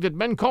same rogue that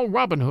men call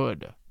Robin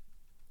Hood."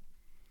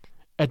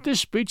 At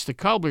this speech the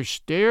cobbler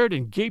stared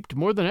and gaped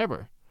more than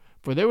ever,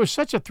 for there was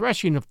such a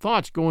threshing of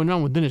thoughts going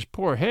on within his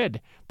poor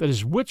head that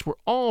his wits were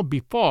all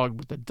befogged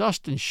with the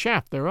dust and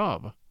chaff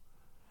thereof.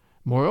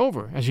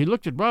 Moreover, as he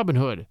looked at Robin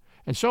Hood,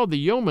 and saw the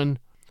yeoman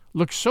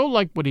look so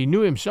like what he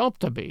knew himself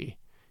to be,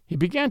 he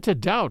began to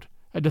doubt,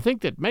 and to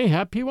think that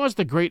mayhap he was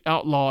the great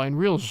outlaw in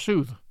real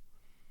sooth.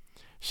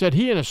 Said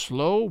he in a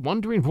slow,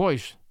 wondering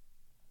voice,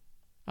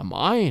 "Am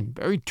I in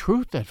very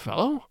truth that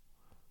fellow?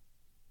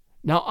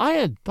 Now I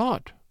had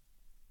thought...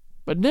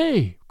 But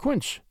nay,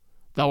 Quince,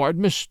 thou art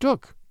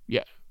mistook.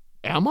 Yet,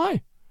 am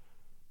I?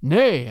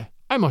 Nay,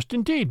 I must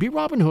indeed be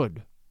Robin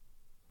Hood.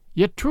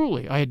 Yet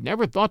truly I had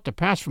never thought to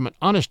pass from an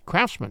honest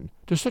craftsman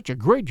to such a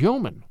great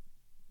yeoman."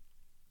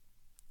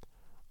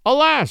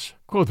 "Alas!"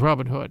 quoth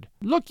Robin Hood,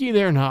 "look ye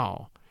there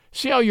now.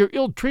 See how your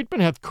ill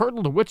treatment hath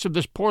curdled the wits of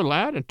this poor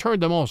lad, and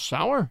turned them all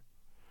sour.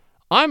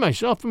 I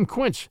myself am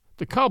Quince,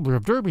 the cobbler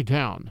of Derby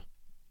town."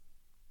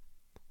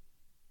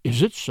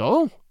 "Is it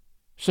so?"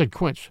 said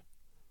Quince.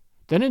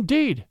 "Then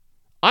indeed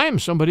I am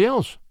somebody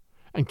else,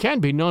 and can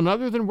be none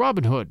other than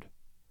Robin Hood.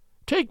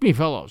 Take me,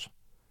 fellows,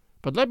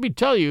 but let me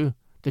tell you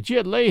that ye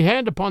had lay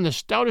hand upon the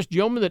stoutest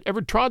yeoman that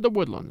ever trod the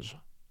woodlands."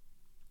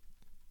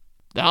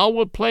 "Thou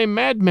wilt play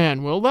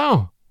madman, will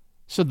thou?"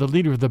 said the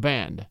leader of the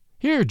band.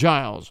 "Here,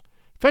 Giles,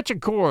 fetch a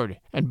cord,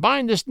 and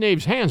bind this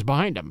knave's hands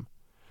behind him.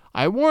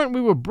 I warrant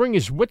we will bring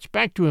his wits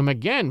back to him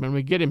again when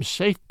we get him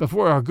safe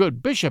before our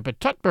good bishop at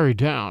Tutbury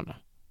Town."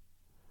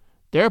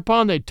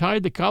 Thereupon they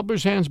tied the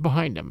cobbler's hands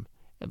behind him,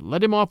 and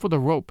led him off with a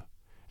rope,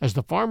 as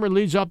the farmer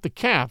leads off the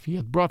calf he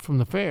hath brought from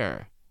the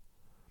fair.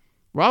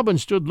 Robin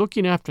stood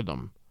looking after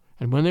them,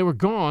 and when they were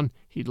gone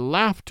he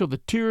laughed till the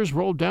tears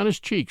rolled down his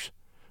cheeks,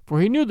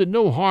 for he knew that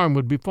no harm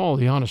would befall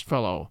the honest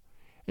fellow,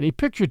 and he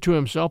pictured to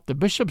himself the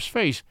bishop's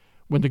face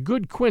when the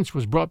good Quince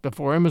was brought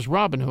before him as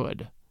Robin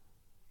Hood.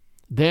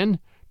 Then,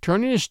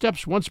 turning his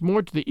steps once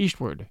more to the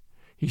eastward,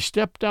 he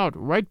stepped out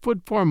right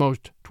foot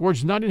foremost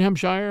towards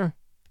Nottinghamshire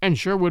and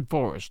Sherwood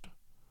Forest.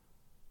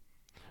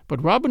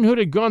 But Robin Hood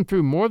had gone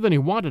through more than he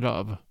wotted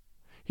of.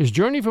 His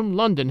journey from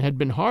London had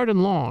been hard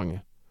and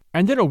long,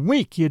 and in a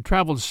week he had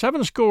travelled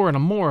 70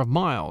 and more of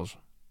miles.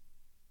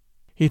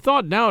 He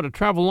thought now to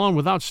travel on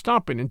without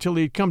stopping until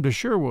he had come to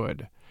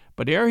Sherwood,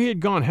 but ere he had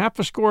gone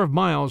 50 of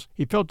miles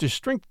he felt his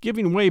strength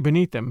giving way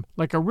beneath him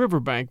like a river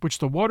bank which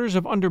the waters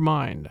have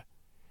undermined.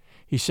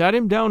 He sat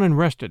him down and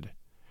rested,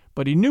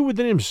 but he knew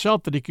within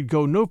himself that he could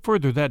go no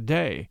further that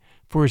day,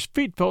 for his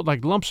feet felt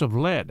like lumps of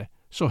lead,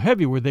 so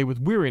heavy were they with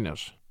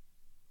weariness.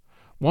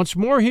 Once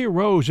more he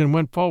arose and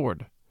went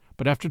forward,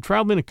 but after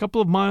travelling a couple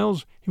of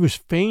miles he was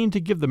fain to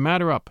give the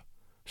matter up.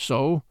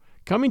 So,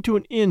 coming to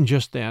an inn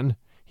just then,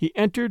 he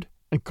entered,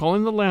 and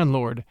calling the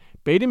landlord,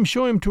 bade him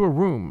show him to a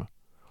room,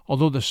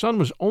 although the sun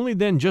was only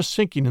then just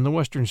sinking in the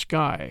western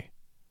sky.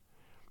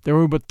 There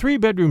were but 3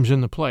 bedrooms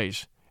in the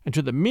place, and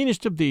to the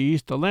meanest of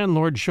these the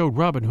landlord showed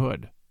Robin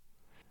Hood.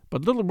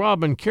 But little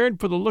Robin cared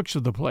for the looks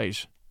of the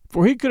place,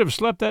 for he could have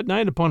slept that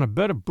night upon a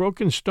bed of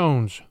broken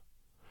stones.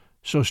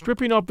 So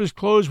stripping off his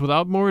clothes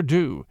without more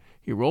ado,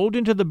 he rolled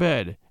into the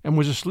bed, and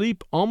was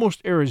asleep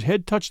almost ere his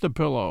head touched the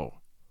pillow.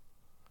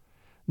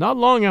 Not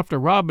long after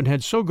Robin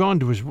had so gone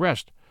to his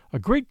rest, a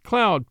great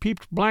cloud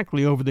peeped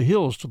blackly over the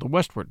hills to the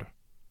westward.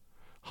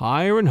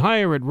 Higher and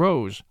higher it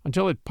rose,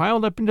 until it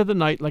piled up into the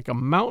night like a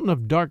mountain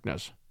of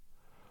darkness.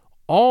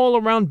 All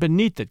around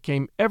beneath it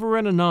came ever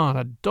and anon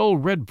a dull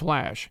red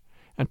flash,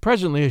 and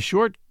presently a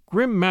short,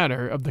 grim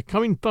matter of the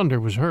coming thunder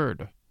was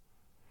heard.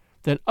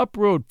 Then up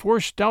rode 4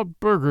 stout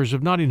burghers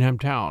of Nottingham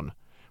town,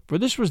 for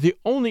this was the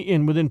only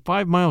inn within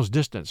 5 miles'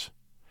 distance,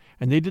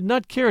 and they did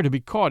not care to be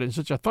caught in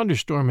such a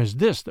thunderstorm as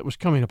this that was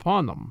coming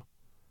upon them.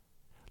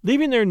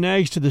 Leaving their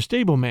nags to the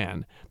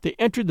stableman, they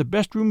entered the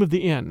best room of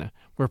the inn,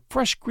 where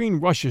fresh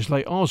green rushes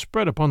lay all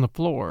spread upon the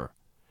floor,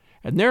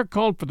 and there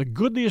called for the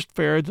goodliest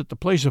fare that the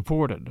place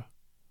afforded.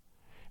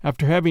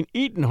 After having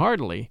eaten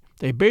heartily,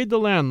 they bade the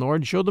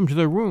landlord show them to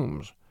their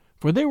rooms,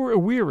 for they were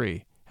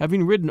aweary,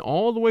 having ridden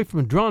all the way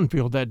from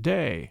Dronfield that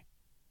day.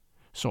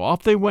 So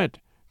off they went,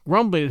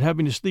 grumbling at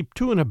having to sleep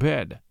 2 in a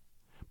bed.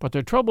 But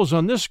their troubles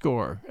on this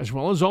score, as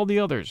well as all the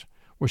others,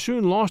 were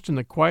soon lost in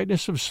the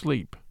quietness of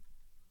sleep.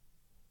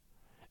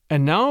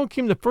 And now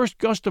came the first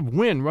gust of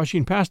wind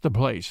rushing past the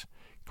place,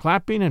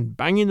 clapping and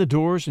banging the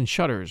doors and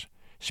shutters,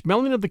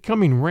 smelling of the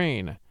coming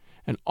rain,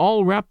 and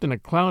all wrapped in a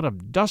cloud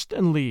of dust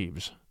and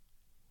leaves.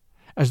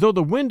 As though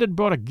the wind had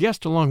brought a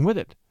guest along with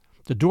it,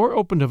 the door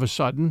opened of a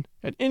sudden,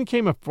 and in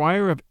came a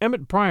friar of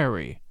Emmet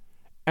Priory,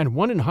 and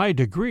one in high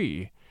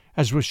degree,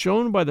 as was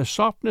shown by the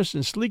softness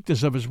and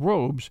sleekness of his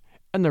robes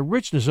and the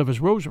richness of his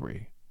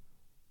rosary.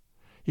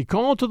 He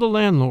called to the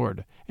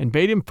landlord, and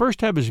bade him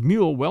first have his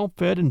mule well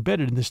fed and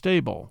bedded in the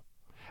stable,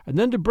 and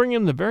then to bring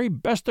him the very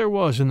best there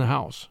was in the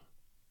house.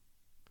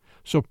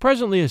 So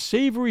presently a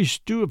savory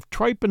stew of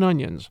tripe and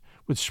onions,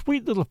 with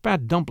sweet little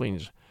fat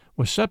dumplings,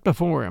 was set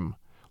before him,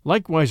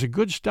 likewise a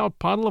good stout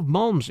pottle of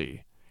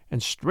malmsey,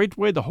 and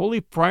straightway the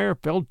holy friar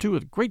fell to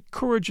with great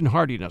courage and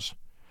heartiness,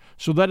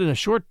 so that in a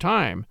short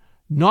time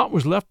naught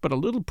was left but a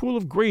little pool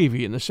of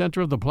gravy in the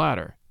centre of the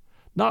platter,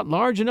 not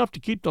large enough to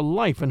keep the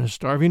life in a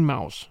starving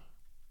mouse.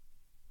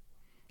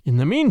 In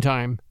the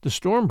meantime the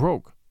storm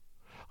broke.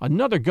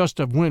 Another gust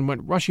of wind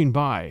went rushing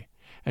by,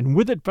 and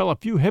with it fell a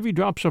few heavy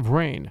drops of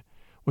rain,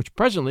 which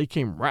presently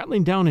came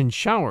rattling down in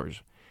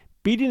showers,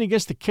 beating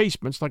against the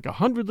casements like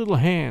 100 little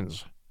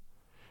hands.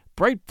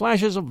 Bright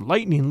flashes of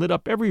lightning lit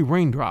up every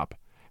raindrop,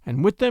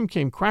 and with them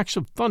came cracks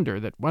of thunder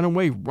that went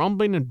away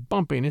rumbling and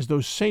bumping as though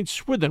St.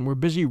 Swithin were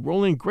busy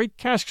rolling great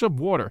casks of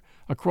water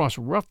across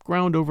rough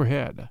ground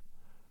overhead.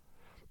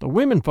 The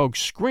women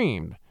folks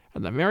screamed,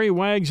 and the merry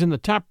wags in the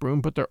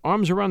tap-room put their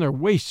arms around their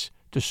waists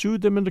to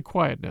soothe them into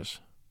quietness.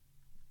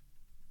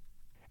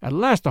 At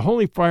last the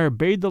holy friar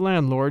bade the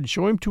landlord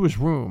show him to his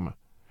room,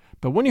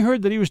 but when he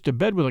heard that he was to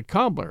bed with a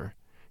cobbler,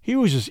 he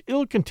was as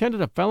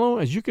ill-contented a fellow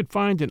as you could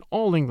find in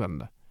all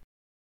England.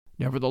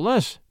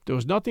 Nevertheless, there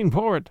was nothing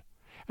for it,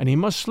 and he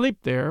must sleep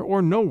there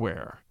or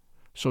nowhere.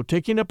 So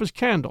taking up his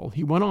candle,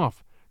 he went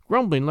off,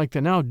 grumbling like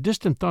the now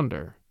distant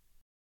thunder.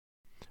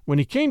 When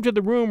he came to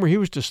the room where he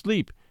was to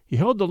sleep, he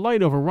held the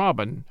light over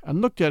Robin,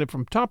 and looked at it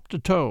from top to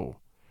toe.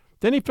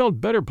 Then he felt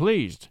better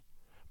pleased,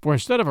 for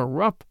instead of a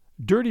rough,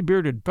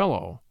 dirty-bearded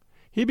fellow,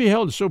 he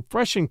beheld so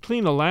fresh and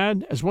clean a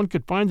lad as one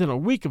could find in a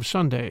week of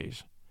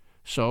Sundays.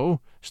 So,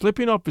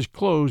 slipping off his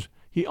clothes,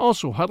 he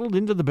also huddled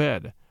into the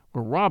bed,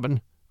 where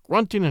Robin,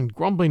 grunting and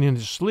grumbling in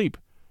his sleep,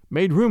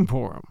 made room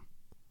for him.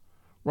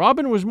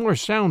 Robin was more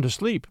sound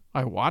asleep,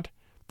 I wot,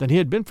 than he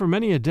had been for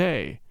many a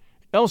day,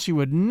 else he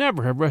would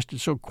never have rested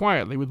so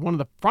quietly with one of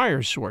the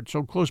friar's sort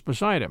so close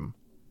beside him.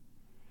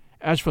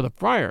 As for the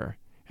friar,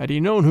 had he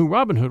known who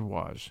Robin Hood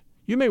was,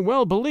 you may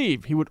well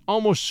believe he would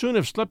almost soon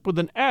have slept with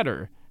an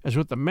adder as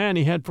with the man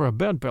he had for a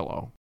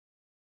bedfellow.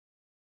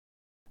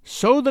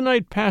 So the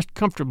night passed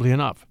comfortably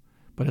enough,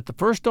 but at the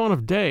first dawn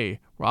of day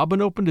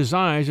Robin opened his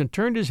eyes and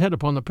turned his head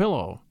upon the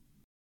pillow.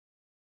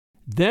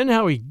 Then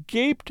how he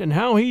gaped and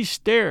how he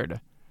stared,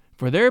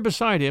 for there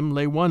beside him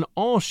lay one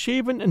all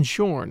shaven and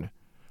shorn,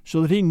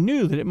 so that he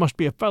knew that it must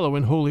be a fellow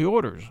in holy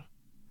orders.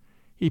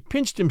 He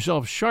pinched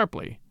himself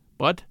sharply,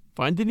 but,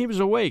 finding he was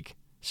awake,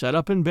 sat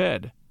up in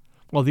bed,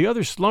 while the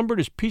other slumbered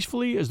as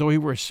peacefully as though he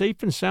were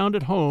safe and sound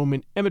at home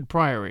in Emmet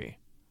Priory.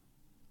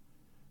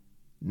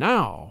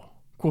 "Now,"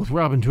 quoth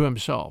Robin to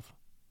himself,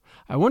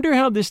 "I wonder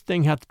how this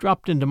thing hath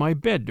dropped into my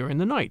bed during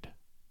the night."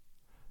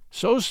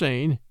 So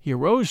saying, he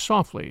arose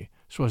softly,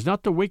 so as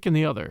not to waken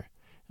the other,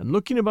 and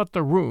looking about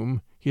the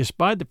room, he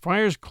espied the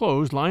friar's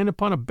clothes lying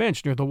upon a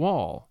bench near the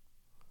wall.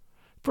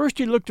 First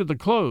he looked at the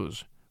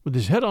clothes, with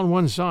his head on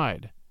one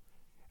side,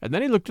 and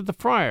then he looked at the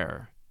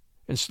friar,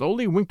 and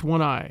slowly winked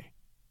one eye.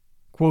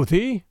 Quoth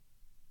he,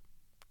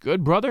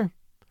 "Good brother,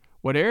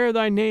 whate'er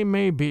thy name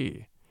may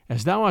be,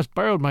 as thou hast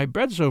borrowed my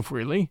bed so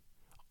freely,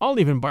 I'll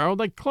even borrow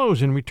thy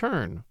clothes in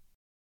return."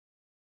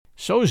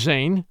 So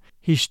saying,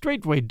 he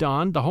straightway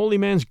donned the holy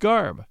man's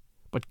garb,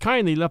 but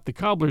kindly left the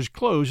cobbler's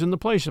clothes in the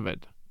place of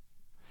it.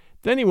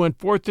 Then he went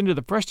forth into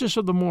the freshness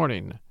of the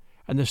morning,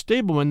 and the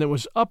stableman that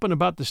was up and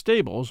about the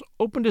stables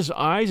opened his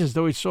eyes as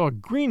though he saw a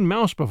green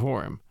mouse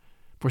before him,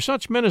 for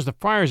such men as the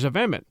friars of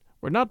Emmet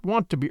were not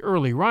wont to be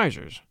early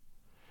risers.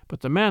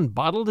 But the man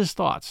bottled his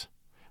thoughts,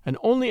 and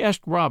only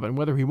asked Robin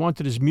whether he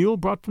wanted his mule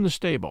brought from the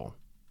stable.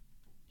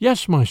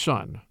 "Yes, my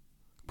son,"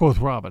 quoth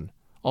Robin,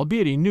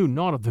 albeit he knew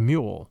naught of the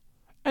mule,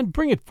 "and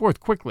bring it forth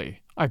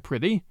quickly, I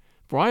prithee,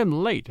 for I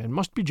am late and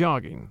must be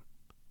jogging."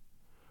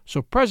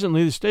 So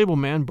presently the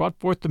stableman brought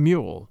forth the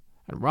mule,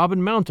 and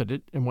Robin mounted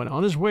it and went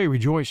on his way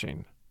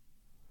rejoicing.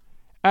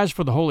 As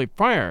for the holy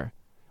friar,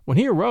 when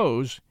he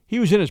arose, he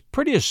was in as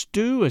pretty a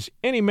stew as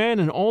any man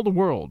in all the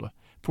world,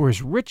 for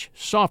his rich,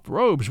 soft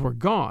robes were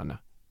gone,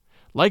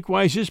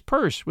 likewise his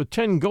purse with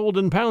 10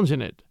 golden pounds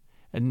in it,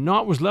 and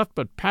naught was left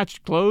but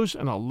patched clothes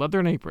and a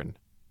leathern apron.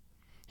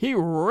 He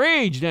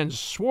raged and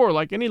swore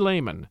like any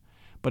layman,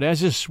 but as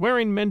his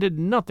swearing mended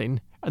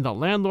nothing, and the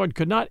landlord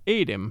could not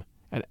aid him,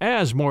 and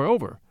as,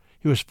 moreover,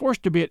 he was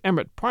forced to be at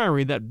Emmet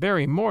Priory that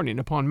very morning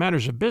upon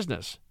matters of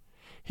business,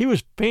 he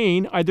was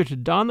fain either to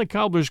don the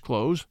cobbler's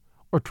clothes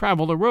or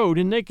travel the road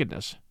in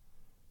nakedness.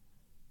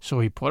 So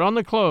he put on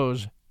the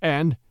clothes,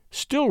 and,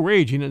 still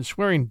raging and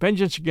swearing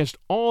vengeance against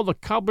all the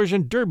cobblers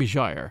in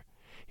Derbyshire,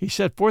 he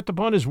set forth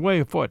upon his way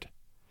afoot.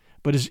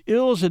 But his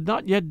ills had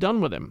not yet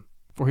done with him,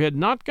 for he had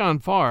not gone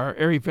far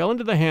ere he fell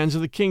into the hands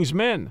of the king's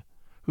men,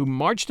 who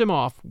marched him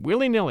off,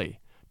 willy-nilly,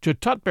 to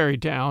Tutbury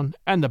Town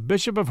and the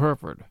Bishop of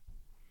Hereford.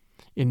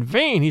 In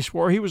vain he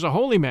swore he was a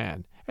holy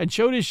man, and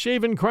showed his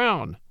shaven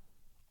crown.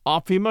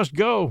 Off he must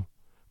go,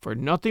 for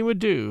nothing would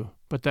do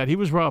but that he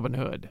was Robin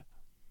Hood.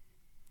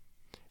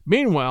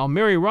 Meanwhile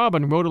merry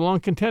Robin rode along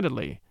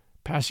contentedly,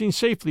 passing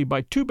safely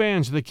by 2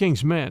 bands of the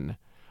king's men,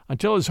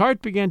 until his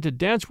heart began to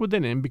dance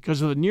within him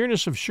because of the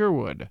nearness of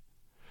Sherwood.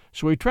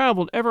 So he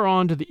travelled ever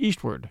on to the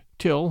eastward,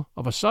 till,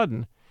 of a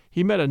sudden,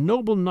 he met a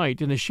noble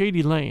knight in a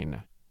shady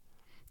lane.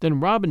 Then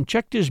Robin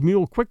checked his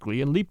mule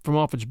quickly and leaped from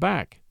off its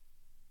back.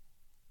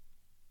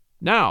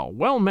 "Now,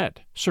 well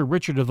met, Sir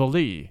Richard of the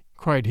Lea,"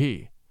 cried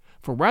he,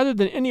 "for rather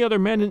than any other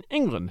man in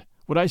England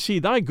would I see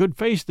thy good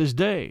face this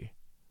day."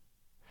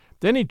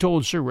 Then he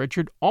told Sir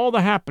Richard all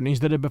the happenings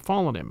that had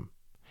befallen him,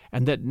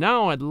 and that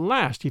now at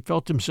last he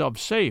felt himself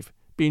safe,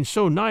 being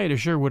so nigh to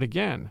Sherwood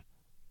again.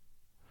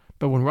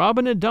 But when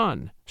Robin had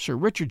done, Sir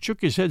Richard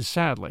shook his head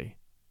sadly.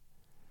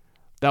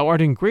 "Thou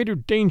art in greater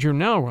danger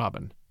now,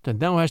 Robin, than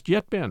thou hast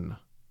yet been,"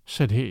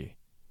 said he,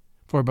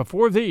 "for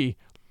before thee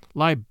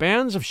lie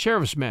bands of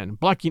sheriff's men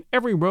blocking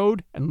every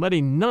road and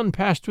letting none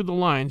pass through the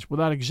lines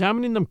without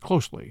examining them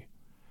closely.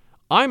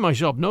 I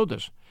myself know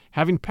this,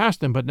 having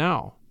passed them but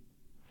now.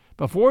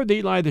 Before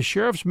thee lie the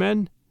sheriff's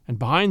men, and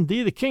behind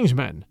thee the king's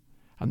men,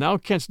 and thou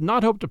canst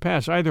not hope to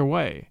pass either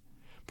way,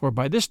 for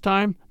by this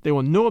time they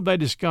will know of thy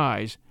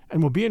disguise,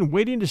 and will be in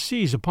waiting to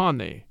seize upon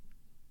thee.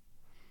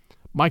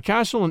 My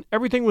castle and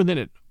everything within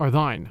it are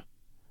thine,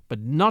 but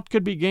naught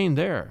could be gained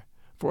there,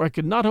 for I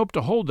could not hope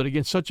to hold it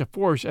against such a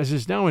force as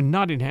is now in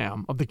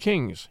Nottingham of the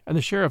king's and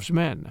the sheriff's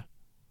men."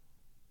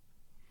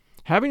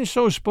 Having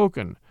so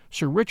spoken,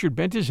 Sir Richard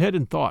bent his head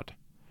in thought,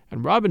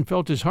 and Robin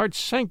felt his heart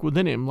sank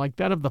within him like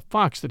that of the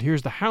fox that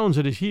hears the hounds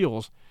at his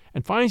heels,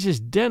 and finds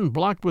his den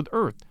blocked with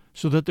earth,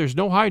 so that there's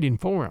no hiding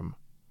for him.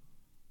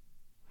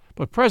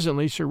 But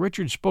presently Sir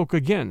Richard spoke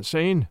again,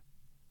 saying,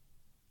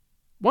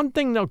 "One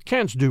thing thou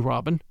canst do,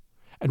 Robin,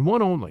 and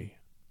one only.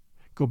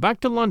 Go back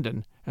to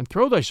London, and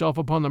throw thyself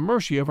upon the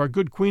mercy of our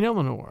good Queen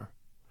Eleanor.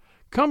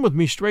 Come with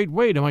me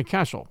straightway to my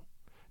castle,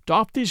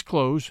 doff these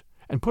clothes,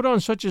 and put on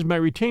such as my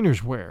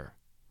retainers wear.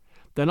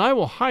 Then I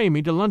will hie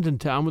me to London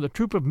town with a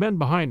troop of men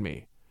behind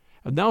me,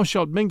 and thou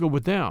shalt mingle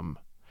with them,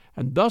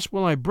 and thus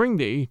will I bring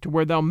thee to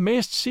where thou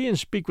mayest see and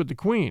speak with the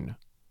Queen.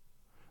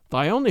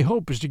 Thy only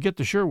hope is to get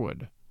to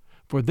Sherwood,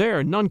 for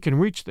there none can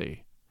reach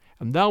thee,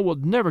 and thou wilt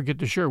never get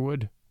to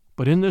Sherwood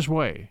but in this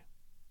way."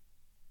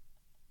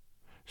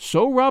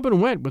 So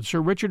Robin went with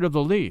Sir Richard of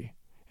the Lea,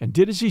 and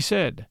did as he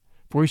said,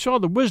 for he saw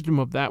the wisdom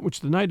of that which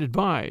the knight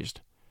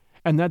advised,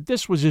 and that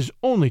this was his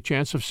only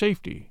chance of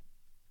safety.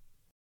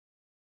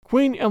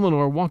 Queen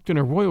Eleanor walked in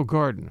her royal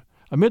garden,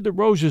 amid the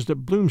roses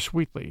that bloomed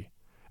sweetly,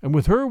 and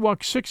with her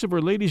walked 6 of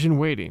her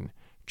ladies-in-waiting,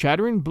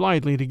 chattering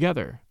blithely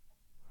together.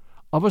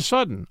 Of a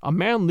sudden a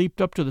man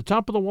leaped up to the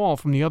top of the wall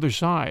from the other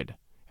side,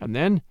 and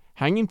then,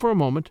 hanging for a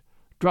moment,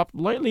 dropped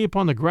lightly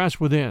upon the grass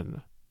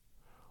within.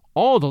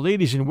 All the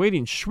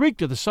ladies-in-waiting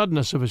shrieked at the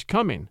suddenness of his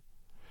coming,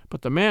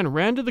 but the man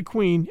ran to the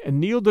Queen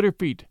and kneeled at her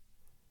feet,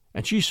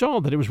 and she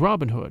saw that it was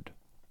Robin Hood.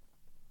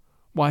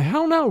 "Why,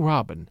 how now,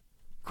 Robin?"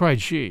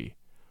 cried she.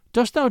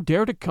 "Dost thou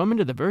dare to come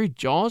into the very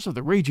jaws of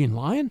the raging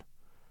lion?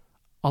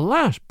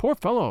 Alas, poor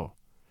fellow!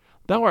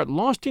 Thou art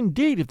lost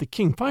indeed if the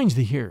king finds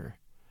thee here.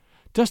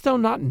 Dost thou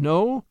not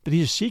know that he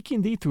is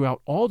seeking thee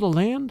throughout all the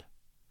land?"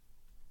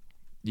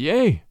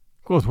 "Yea,"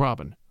 quoth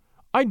Robin,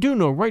 "I do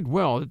know right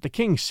well that the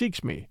king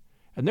seeks me,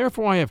 and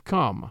therefore I have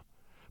come.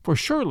 For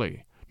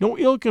surely no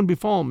ill can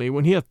befall me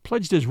when he hath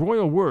pledged his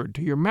royal word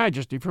to your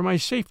majesty for my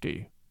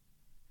safety.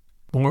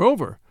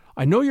 Moreover,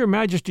 I know your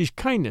majesty's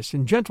kindness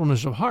and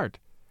gentleness of heart,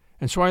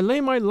 and so I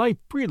lay my life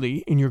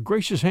freely in your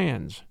gracious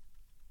hands."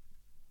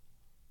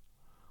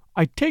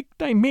 "I take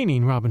thy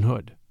meaning, Robin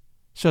Hood,"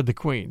 said the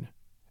Queen,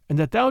 "and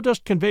that thou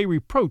dost convey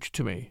reproach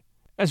to me,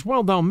 as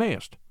well thou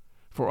mayest,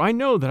 for I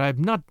know that I have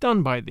not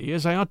done by thee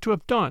as I ought to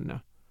have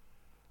done.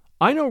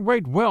 I know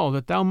right well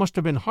that thou must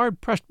have been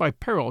hard pressed by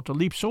peril to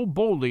leap so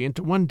boldly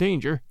into one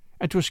danger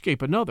and to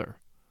escape another.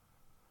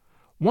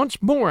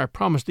 Once more I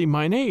promise thee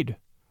mine aid,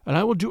 and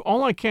I will do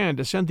all I can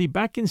to send thee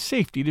back in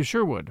safety to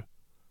Sherwood.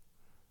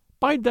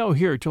 Bide thou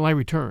here till I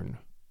return."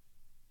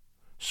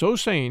 So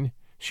saying,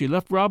 she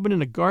left Robin in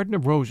a garden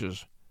of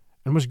roses,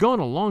 and was gone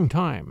a long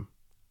time.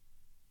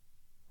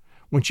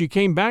 When she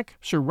came back,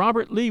 Sir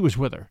Robert Lee was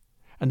with her,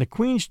 and the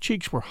Queen's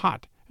cheeks were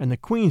hot, and the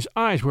Queen's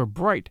eyes were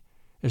bright,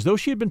 as though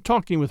she had been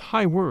talking with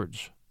high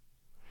words.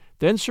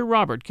 Then Sir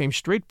Robert came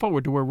straight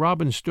forward to where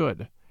Robin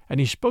stood,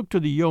 and he spoke to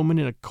the yeoman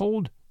in a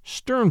cold,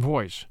 stern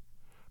voice.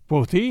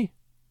 Quoth he,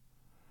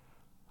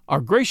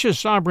 Our gracious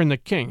sovereign the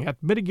king hath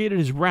mitigated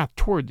his wrath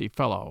toward thee,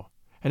 fellow,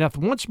 and hath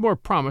once more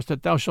promised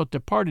that thou shalt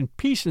depart in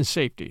peace and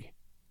safety.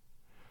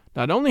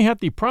 Not only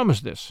hath he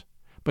promised this,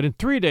 but in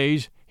 3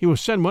 days he will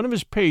send one of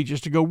his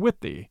pages to go with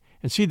thee,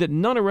 and see that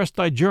none arrest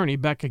thy journey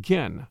back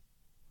again.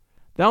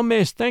 Thou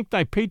mayest thank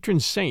thy patron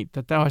saint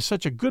that thou hast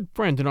such a good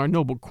friend in our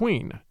noble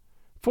queen,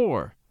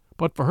 for,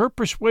 but for her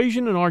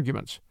persuasion and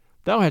arguments,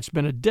 thou hadst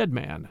been a dead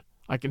man,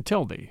 I can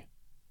tell thee.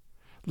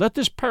 Let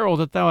this peril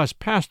that thou hast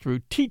passed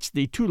through teach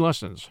thee 2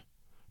 lessons.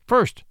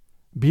 First,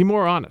 be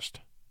more honest.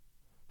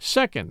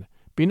 Second,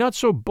 be not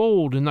so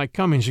bold in thy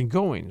comings and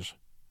goings.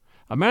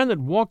 A man that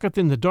walketh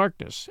in the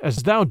darkness,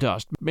 as thou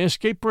dost, may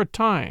escape for a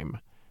time,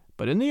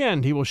 but in the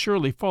end he will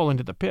surely fall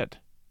into the pit.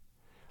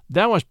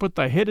 Thou hast put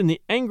thy head in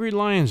the angry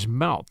lion's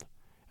mouth,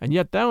 and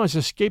yet thou hast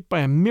escaped by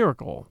a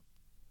miracle.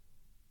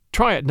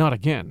 Try it not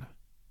again.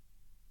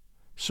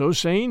 So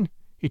saying,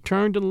 he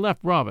turned and left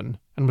Robin,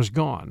 and was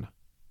gone.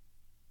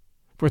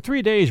 For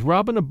 3 days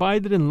Robin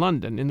abided in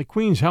London in the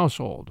Queen's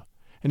household,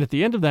 and at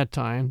the end of that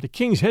time the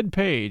King's head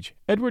page,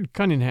 Edward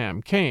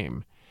Cunningham,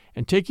 came,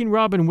 and taking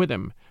Robin with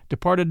him,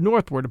 departed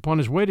northward upon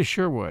his way to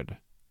Sherwood.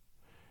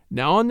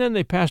 Now and then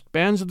they passed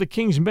bands of the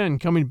King's men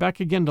coming back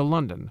again to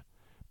London,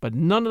 but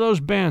none of those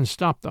bands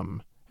stopped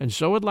them, and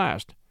so at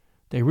last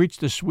they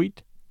reached the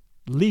sweet,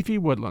 leafy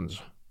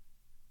woodlands.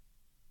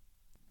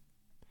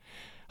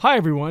 Hi,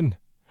 everyone.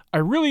 I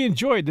really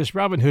enjoyed this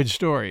Robin Hood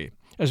story.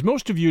 As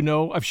most of you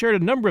know, I've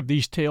shared a number of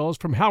these tales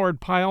from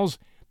Howard Pyle's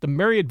The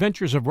Merry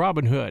Adventures of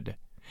Robin Hood.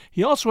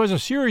 He also has a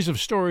series of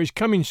stories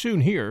coming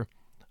soon here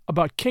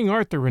about King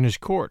Arthur and his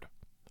court.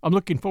 I'm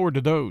looking forward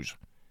to those.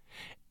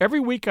 Every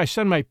week I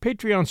send my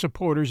Patreon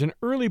supporters an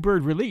early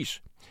bird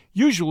release,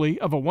 usually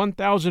of a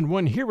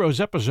 1001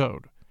 Heroes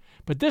episode.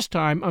 But this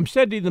time I'm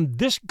sending them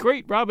this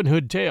great Robin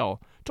Hood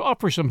tale to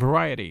offer some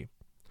variety.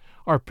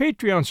 Our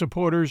Patreon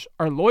supporters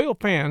are loyal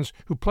fans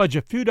who pledge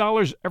a few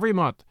dollars every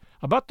month,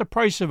 about the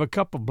price of a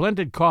cup of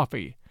blended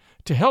coffee,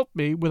 to help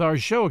me with our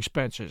show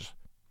expenses.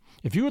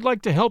 If you would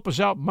like to help us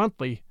out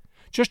monthly,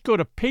 just go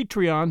to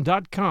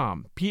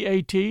patreon.com,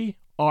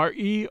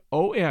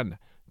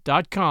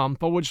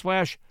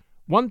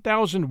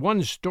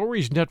 patreon.com/1001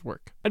 Stories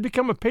Network, and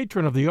become a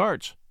patron of the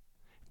arts.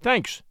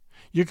 Thanks.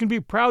 You can be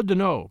proud to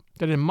know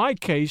that in my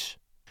case,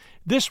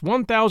 this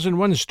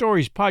 1001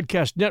 Stories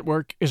podcast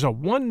network is a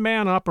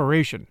one-man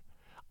operation.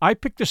 I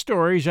pick the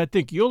stories I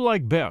think you'll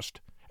like best,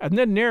 and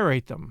then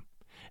narrate them.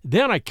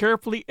 Then I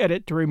carefully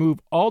edit to remove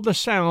all the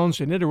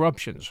sounds and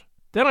interruptions.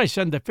 Then I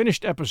send the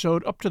finished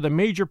episode up to the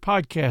major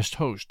podcast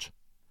hosts.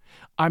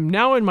 I'm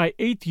now in my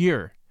 8th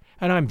year,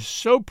 and I'm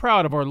so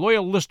proud of our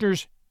loyal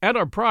listeners and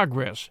our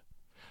progress.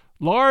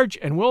 Large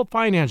and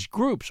well-financed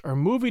groups are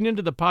moving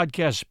into the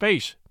podcast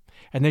space,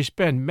 and they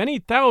spend many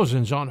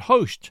thousands on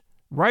hosts,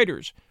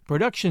 writers,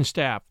 production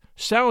staff,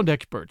 sound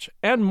experts,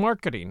 and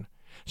marketing,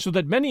 so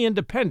that many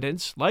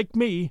independents, like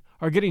me,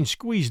 are getting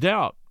squeezed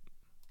out.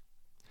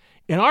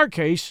 In our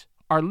case,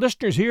 our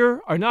listeners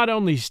here are not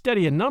only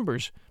steady in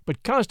numbers,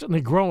 but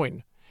constantly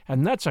growing,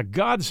 and that's a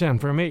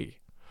godsend for me.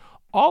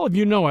 All of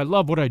you know I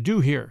love what I do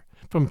here,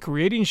 from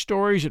creating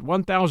stories at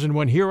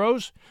 1001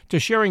 Heroes, to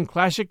sharing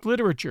classic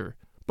literature,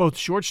 both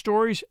short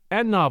stories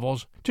and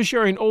novels, to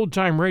sharing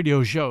old-time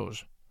radio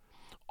shows.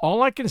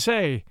 All I can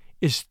say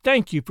is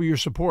thank you for your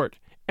support,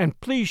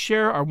 and please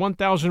share our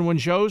 1001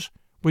 shows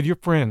with your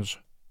friends.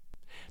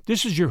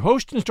 This is your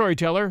host and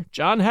storyteller,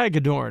 John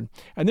Hagedorn,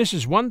 and this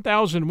is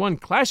 1001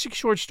 Classic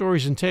Short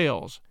Stories and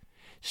Tales.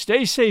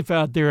 Stay safe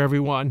out there,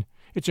 everyone.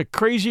 It's a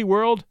crazy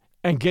world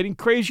and getting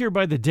crazier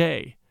by the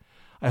day.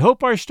 I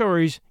hope our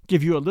stories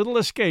give you a little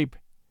escape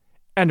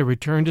and a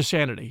return to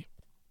sanity.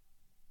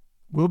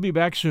 We'll be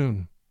back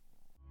soon.